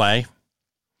anyway,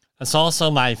 that's also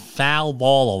my foul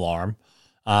ball alarm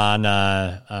on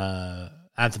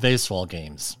at the baseball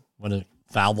games when a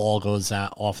foul ball goes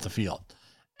out off the field.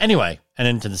 Anyway, and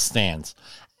into the stands.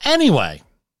 Anyway,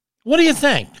 what do you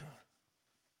think?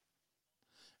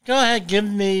 Go ahead, give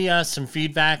me some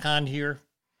feedback on here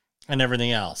and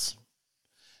everything else.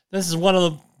 This is one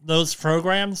of those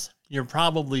programs you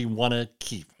probably want to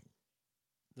keep.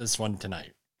 This one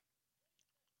tonight.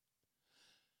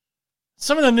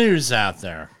 Some of the news out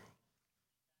there.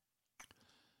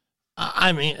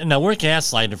 I mean, we're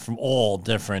gaslighted from all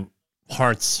different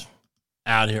parts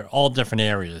out here, all different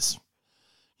areas.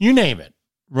 You name it.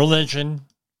 Religion.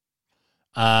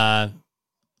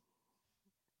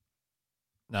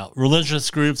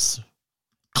 Religious groups,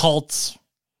 cults,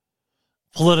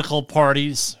 political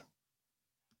parties.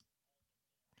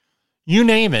 You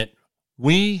name it,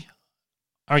 we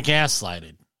are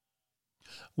gaslighted.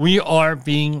 We are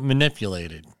being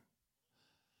manipulated.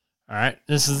 All right?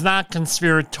 This is not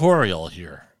conspiratorial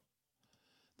here.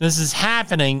 This is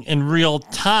happening in real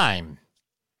time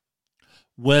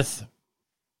with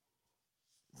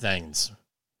things.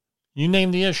 You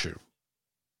name the issue.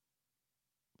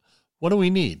 What do we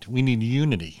need? We need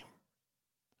unity.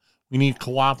 We need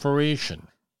cooperation.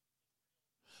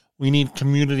 We need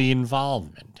community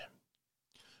involvement.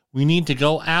 We need to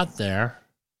go out there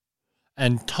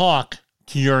and talk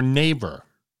to your neighbor.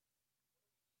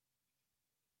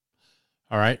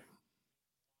 All right?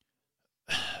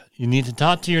 You need to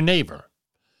talk to your neighbor.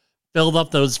 Build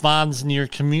up those bonds in your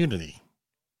community.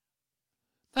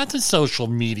 Not to social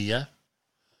media.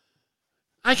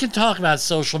 I can talk about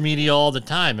social media all the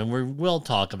time, and we will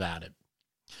talk about it.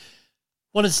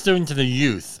 What it's doing to the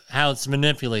youth, how it's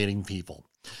manipulating people.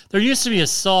 There used to be a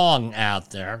song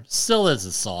out there, still is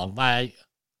a song, by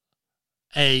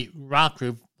a rock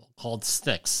group called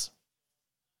Styx.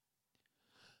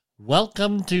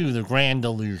 Welcome to the Grand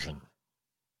Illusion.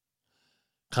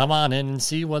 Come on in and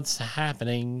see what's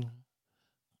happening.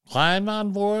 Climb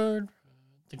on board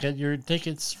to get your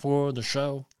tickets for the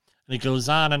show. And it goes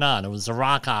on and on. It was a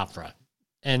rock opera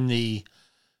in the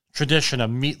tradition of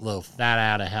Meatloaf, Bat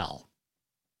Out of Hell.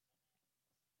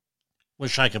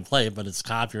 Wish I could play it, but it's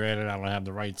copyrighted. I don't have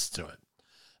the rights to it.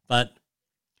 But,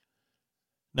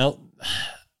 no,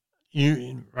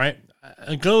 right?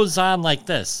 It goes on like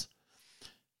this.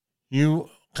 The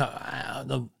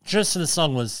gist of the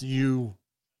song was you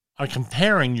are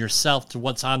comparing yourself to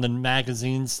what's on the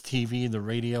magazines, TV, the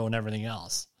radio, and everything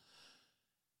else.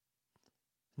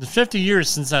 The 50 years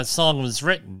since that song was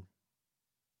written,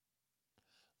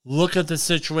 look at the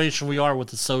situation we are with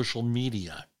the social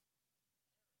media.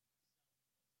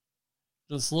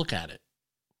 Just look at it.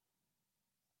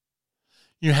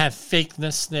 You have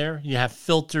fakeness there. You have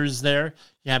filters there.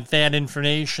 You have bad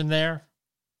information there.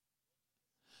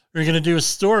 We're going to do a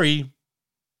story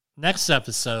next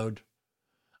episode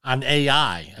on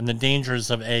AI and the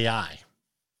dangers of AI.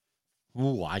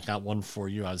 Ooh, I got one for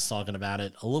you. I was talking about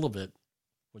it a little bit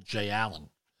with Jay Allen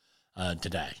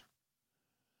today.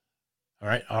 All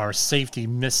right, our safety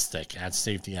mystic at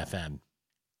Safety FM.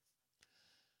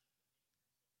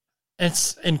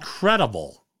 It's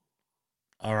incredible.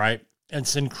 All right,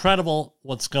 it's incredible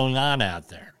what's going on out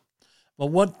there. But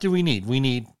what do we need? We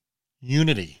need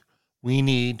unity. We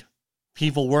need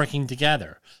people working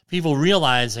together. People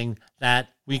realizing that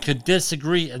we could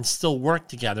disagree and still work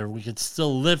together. We could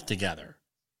still live together.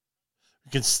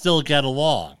 We could still get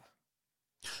along.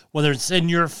 Whether it's in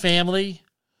your family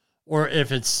or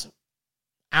if it's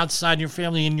outside your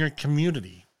family, in your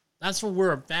community. That's what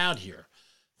we're about here.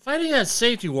 Fighting a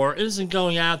safety war isn't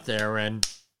going out there and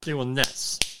doing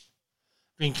this,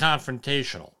 being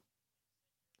confrontational.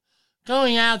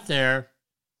 Going out there,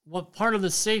 what part of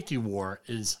the safety war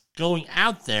is going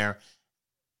out there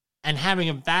and having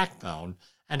a backbone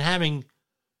and having,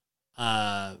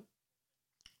 the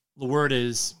word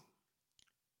is,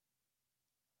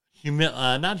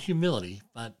 not humility,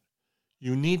 but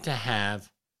you need to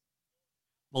have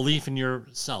belief in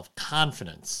yourself,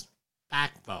 confidence,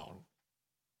 backbone.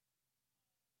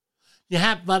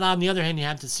 But on the other hand, you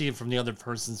have to see it from the other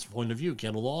person's point of view.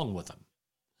 Get along with them.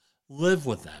 Live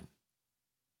with them.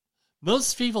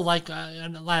 Most people like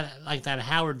that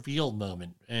Howard Veal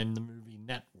moment in the movie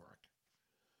Network.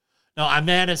 No, I'm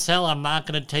mad as hell. I'm not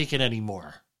going to take it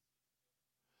anymore.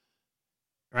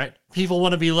 Right? People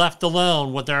want to be left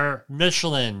alone with their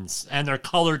Michelins and their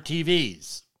colored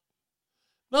TVs.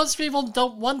 Most people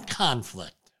don't want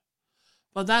conflict.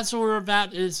 But that's what we're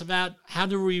about, is about how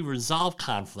do we resolve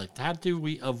conflict? How do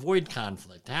we avoid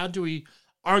conflict? How do we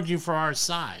argue for our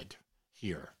side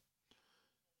here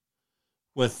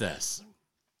with this?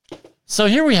 So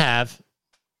here we have,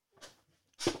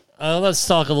 let's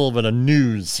talk a little bit of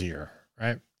news here,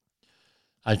 right?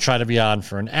 I try to be on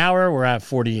for an hour. We're at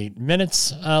 48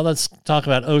 minutes. Let's talk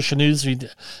about OSHA news.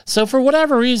 So for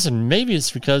whatever reason, maybe it's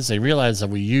because they realize that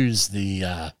we use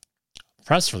the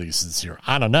press releases here.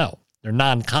 I don't know. They're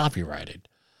non-copyrighted.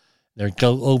 They're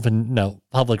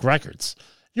public records.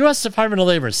 U.S. Department of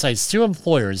Labor cites 2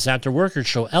 employers after workers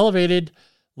show elevated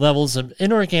levels of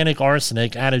inorganic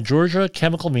arsenic at a Georgia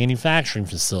chemical manufacturing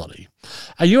facility.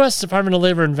 A U.S. Department of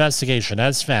Labor investigation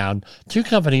has found 2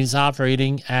 companies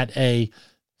operating at a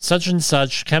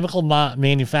such-and-such chemical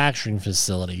manufacturing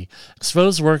facility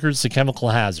exposed workers to chemical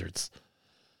hazards.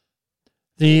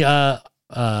 The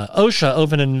OSHA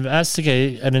opened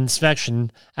an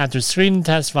inspection after screening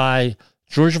tests by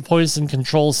Georgia Poison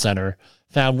Control Center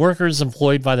found workers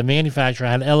employed by the manufacturer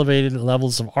had elevated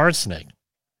levels of arsenic.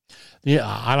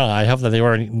 I don't know. I hope that they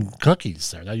weren't eating cookies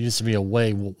there. That used to be a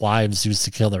way wives used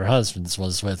to kill their husbands,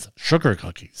 was with sugar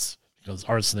cookies. Because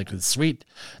arsenic is sweet.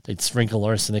 They'd sprinkle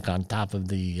arsenic on top of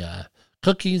the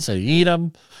cookies. They'd eat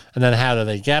them. And then how do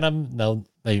they get them? No.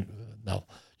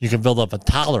 You can build up a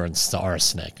tolerance to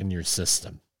arsenic in your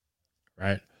system,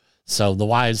 right? So the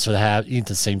wives would eat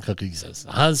the same cookies as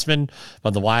the husband,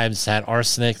 but the wives had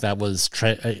arsenic that was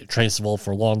traceable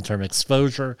for long-term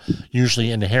exposure, usually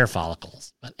in the hair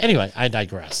follicles. But anyway, I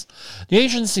digress. The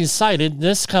agency cited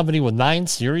this company with 9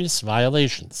 serious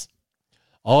violations.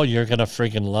 Oh, you're going to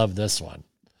freaking love this one.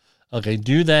 Okay,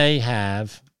 do they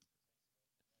have...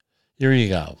 Here you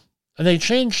go. And they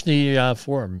changed the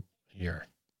form here.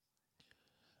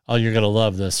 Oh, you're going to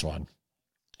love this one.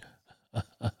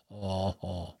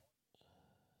 Oh.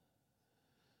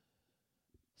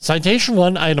 Citation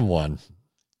 1, Item 1.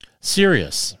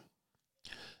 Serious.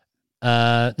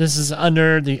 This is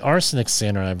under the arsenic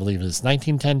standard, I believe it is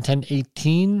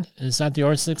 1910-1018. Is that the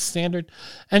arsenic standard?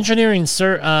 Engineering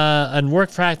and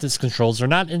work practice controls are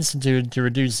not instituted to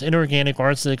reduce inorganic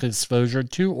arsenic exposure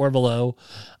to or below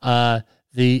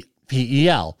the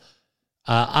PEL.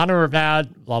 On or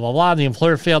about, blah, blah, blah, the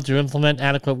employer failed to implement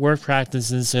adequate work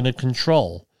practices in a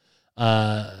control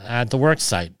at the work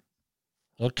site.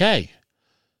 Okay.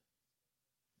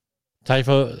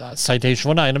 Typo citation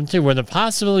 1, Item 2, where the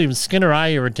possibility of skin or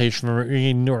eye irritation from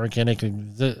inorganic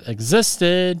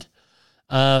existed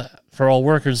for all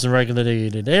workers in a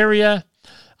regulated area,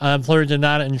 employer did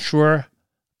not ensure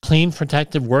clean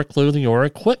protective work clothing or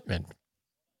equipment.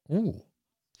 Ooh.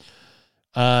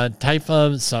 Type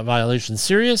of violation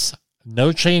serious,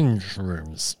 no change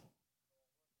rooms.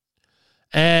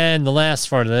 And the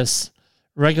last part of this,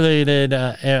 regulated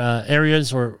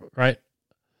areas were, right,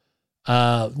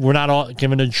 we're not all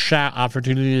given an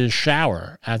opportunity to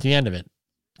shower at the end of it.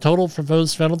 Total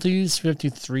proposed penalties,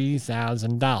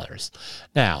 $53,000.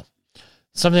 Now,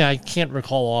 something I can't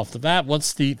recall off the bat,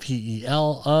 what's the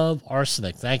PEL of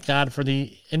arsenic? Thank God for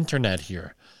the internet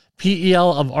here.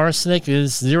 PEL of arsenic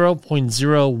is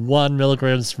 0.01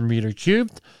 milligrams per meter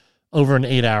cubed over an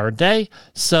 8-hour day.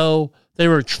 So they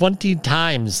were 20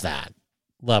 times that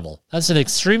level. That's an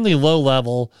extremely low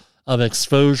level of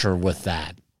exposure with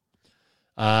that.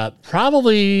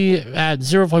 Probably at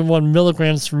 0.1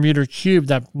 milligrams per meter cubed,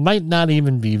 that might not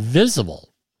even be visible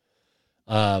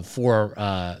for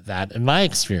that in my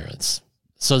experience.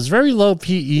 So it's very low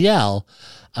PEL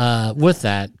with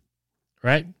that,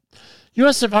 right?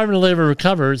 U.S. Department of Labor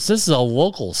recovers, this is a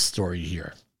local story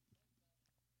here,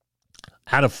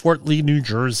 out of Fort Lee, New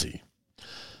Jersey.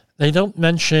 They don't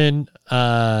mention,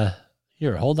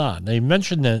 here, hold on. They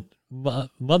mention that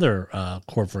Mother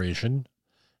Corporation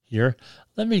here.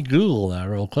 Let me Google that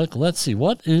real quick. Let's see.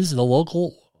 What is the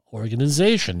local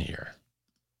organization here?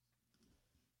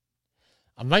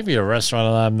 It might be a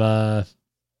restaurant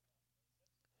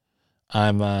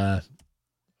I'm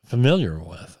familiar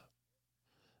with.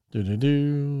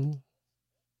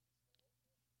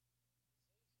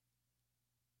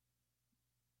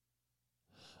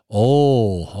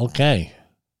 Oh, okay.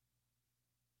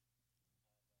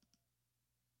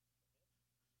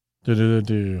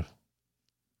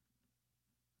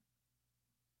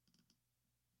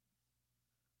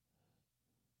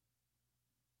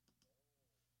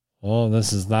 Oh,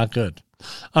 this is not good.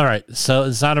 All right, so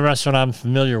it's not a restaurant I'm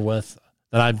familiar with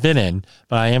that I've been in,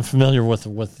 but I am familiar with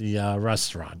the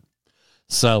restaurant.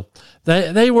 So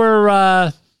they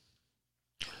were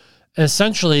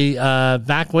essentially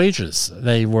back wages.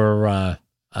 They were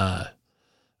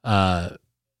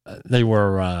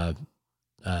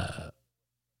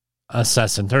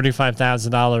assessing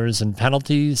 $35,000 in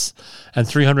penalties and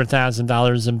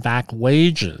 $300,000 in back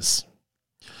wages.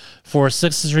 For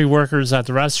 63 workers at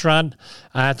the restaurant,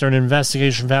 after an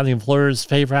investigation found the employer's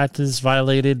pay practice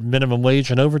violated minimum wage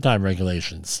and overtime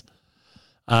regulations.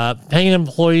 Paying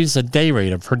employees a day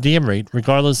rate, a per diem rate,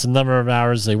 regardless of the number of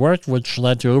hours they worked, which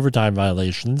led to overtime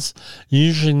violations.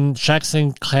 Using checks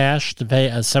and cash to pay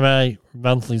a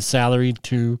semi-monthly salary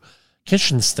to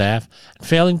kitchen staff, and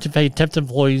failing to pay tipped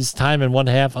employees time and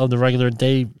 1/2 of the regular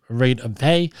day rate of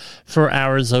pay for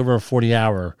hours over a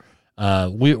 40-hour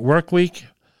work week.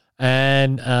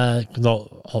 And the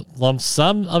lump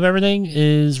sum of everything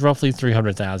is roughly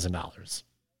 $300,000.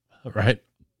 Right?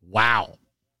 Wow.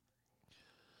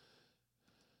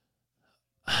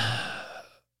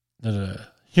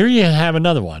 Here you have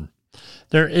another one.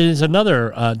 There is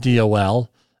another DOL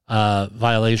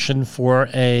violation for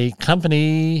a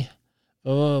company.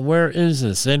 Where is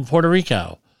this? In Puerto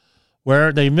Rico,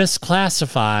 where they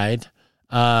misclassified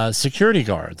security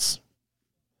guards.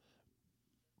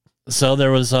 So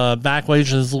there was back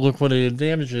wages, liquidated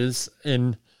damages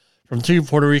from 2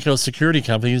 Puerto Rico security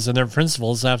companies and their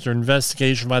principals after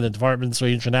investigation by the department's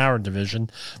Wage and Hour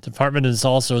Division. The department is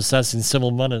also assessing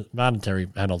civil monetary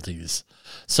penalties.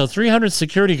 So 300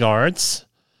 security guards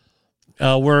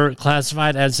were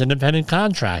classified as independent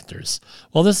contractors.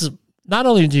 Well, this is not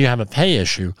only do you have a pay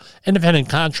issue, independent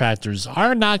contractors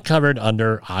are not covered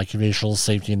under occupational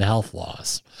safety and health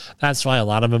laws. That's why a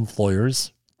lot of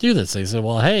employers do this. They say,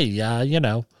 well, hey,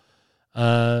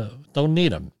 don't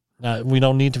need them. We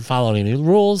don't need to follow any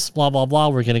rules, blah, blah, blah.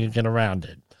 We're going to get around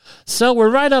it. So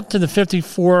we're right up to the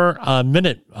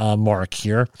 54-minute mark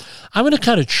here. I'm going to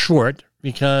cut it short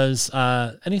because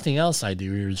anything else I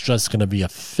do here is just going to be a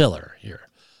filler here.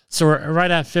 So we're right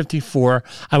at 54.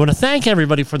 I want to thank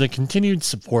everybody for the continued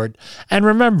support. And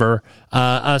remember,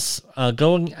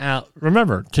 going out,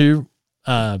 remember to,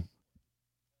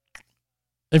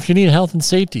 if you need health and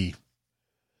safety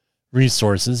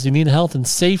resources, you need health and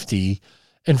safety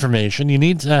information, you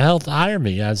need to hire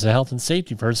me as a health and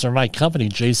safety person or my company,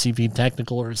 JCV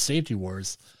Technical or Safety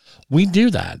Wars. We do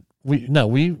that. We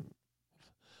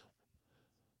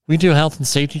do health and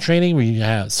safety training. We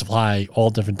supply all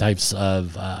different types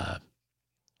of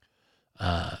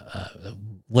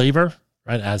labor,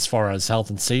 right? As far as health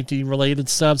and safety related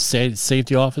stuff,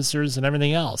 safety officers and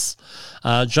everything else.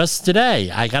 Just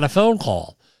today, I got a phone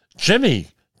call. Jimmy,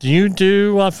 do you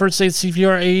do first aid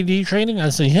CPR AED training? I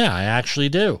said, yeah, I actually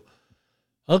do.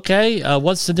 Okay,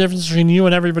 what's the difference between you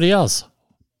and everybody else?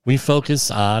 We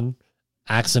focus on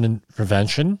accident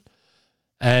prevention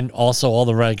and also all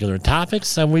the regular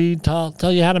topics, and we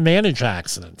tell you how to manage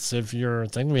accidents. If you're a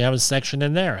thing, we have a section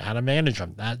in there, how to manage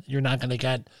them. That you're not going to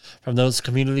get from those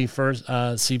community first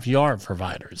CPR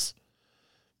providers.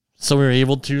 So we were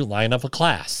able to line up a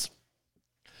class.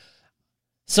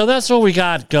 So that's what we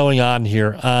got going on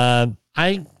here.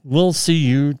 I will see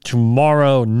you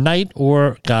tomorrow night,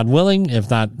 or God willing, if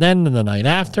not then, the night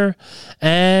after.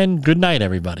 And good night,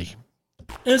 everybody.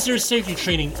 Is your safety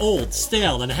training old,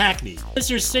 stale, and hackneyed? Is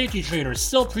your safety trainer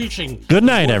still preaching good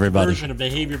night, everybody version of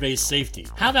behavior-based safety?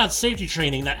 How about safety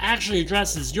training that actually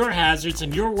addresses your hazards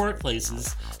in your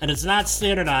workplaces and is not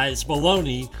standardized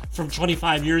baloney from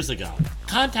 25 years ago?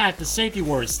 Contact the Safety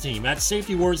Wars team at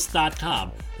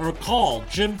safetywars.com or call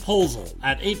Jim Posel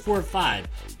at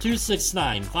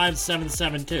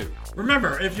 845-269-5772.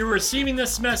 Remember, if you're receiving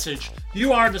this message,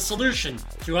 you are the solution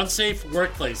to unsafe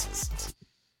workplaces.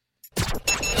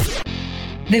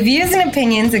 The views and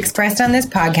opinions expressed on this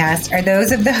podcast are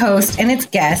those of the host and its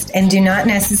guest and do not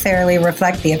necessarily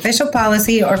reflect the official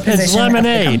policy or position It's lemonade. of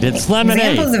the company. It's lemonade.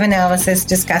 Examples of analysis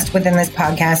discussed within this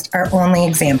podcast are only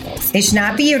examples. They should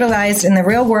not be utilized in the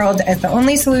real world as the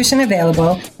only solution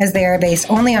available, as they are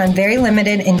based only on very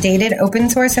limited and dated open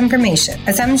source information.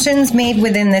 Assumptions made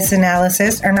within this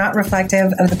analysis are not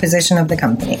reflective of the position of the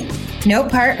company. No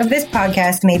part of this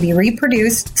podcast may be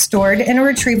reproduced, stored in a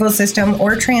retrieval system,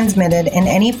 or transmitted in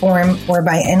any form or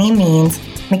by any means,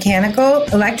 mechanical,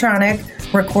 electronic,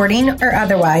 recording, or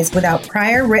otherwise, without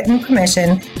prior written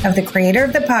permission of the creator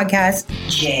of the podcast,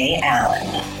 Jay Allen.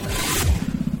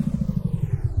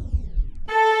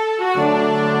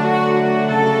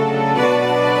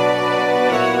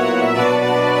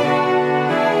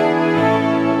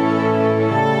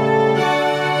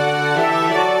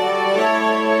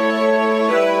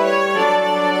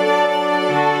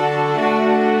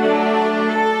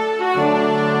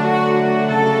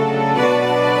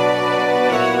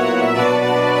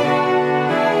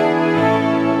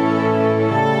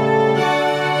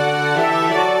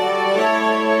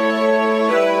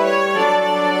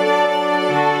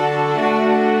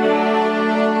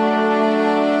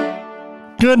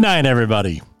 Good night,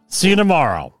 everybody. See you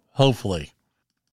tomorrow, hopefully.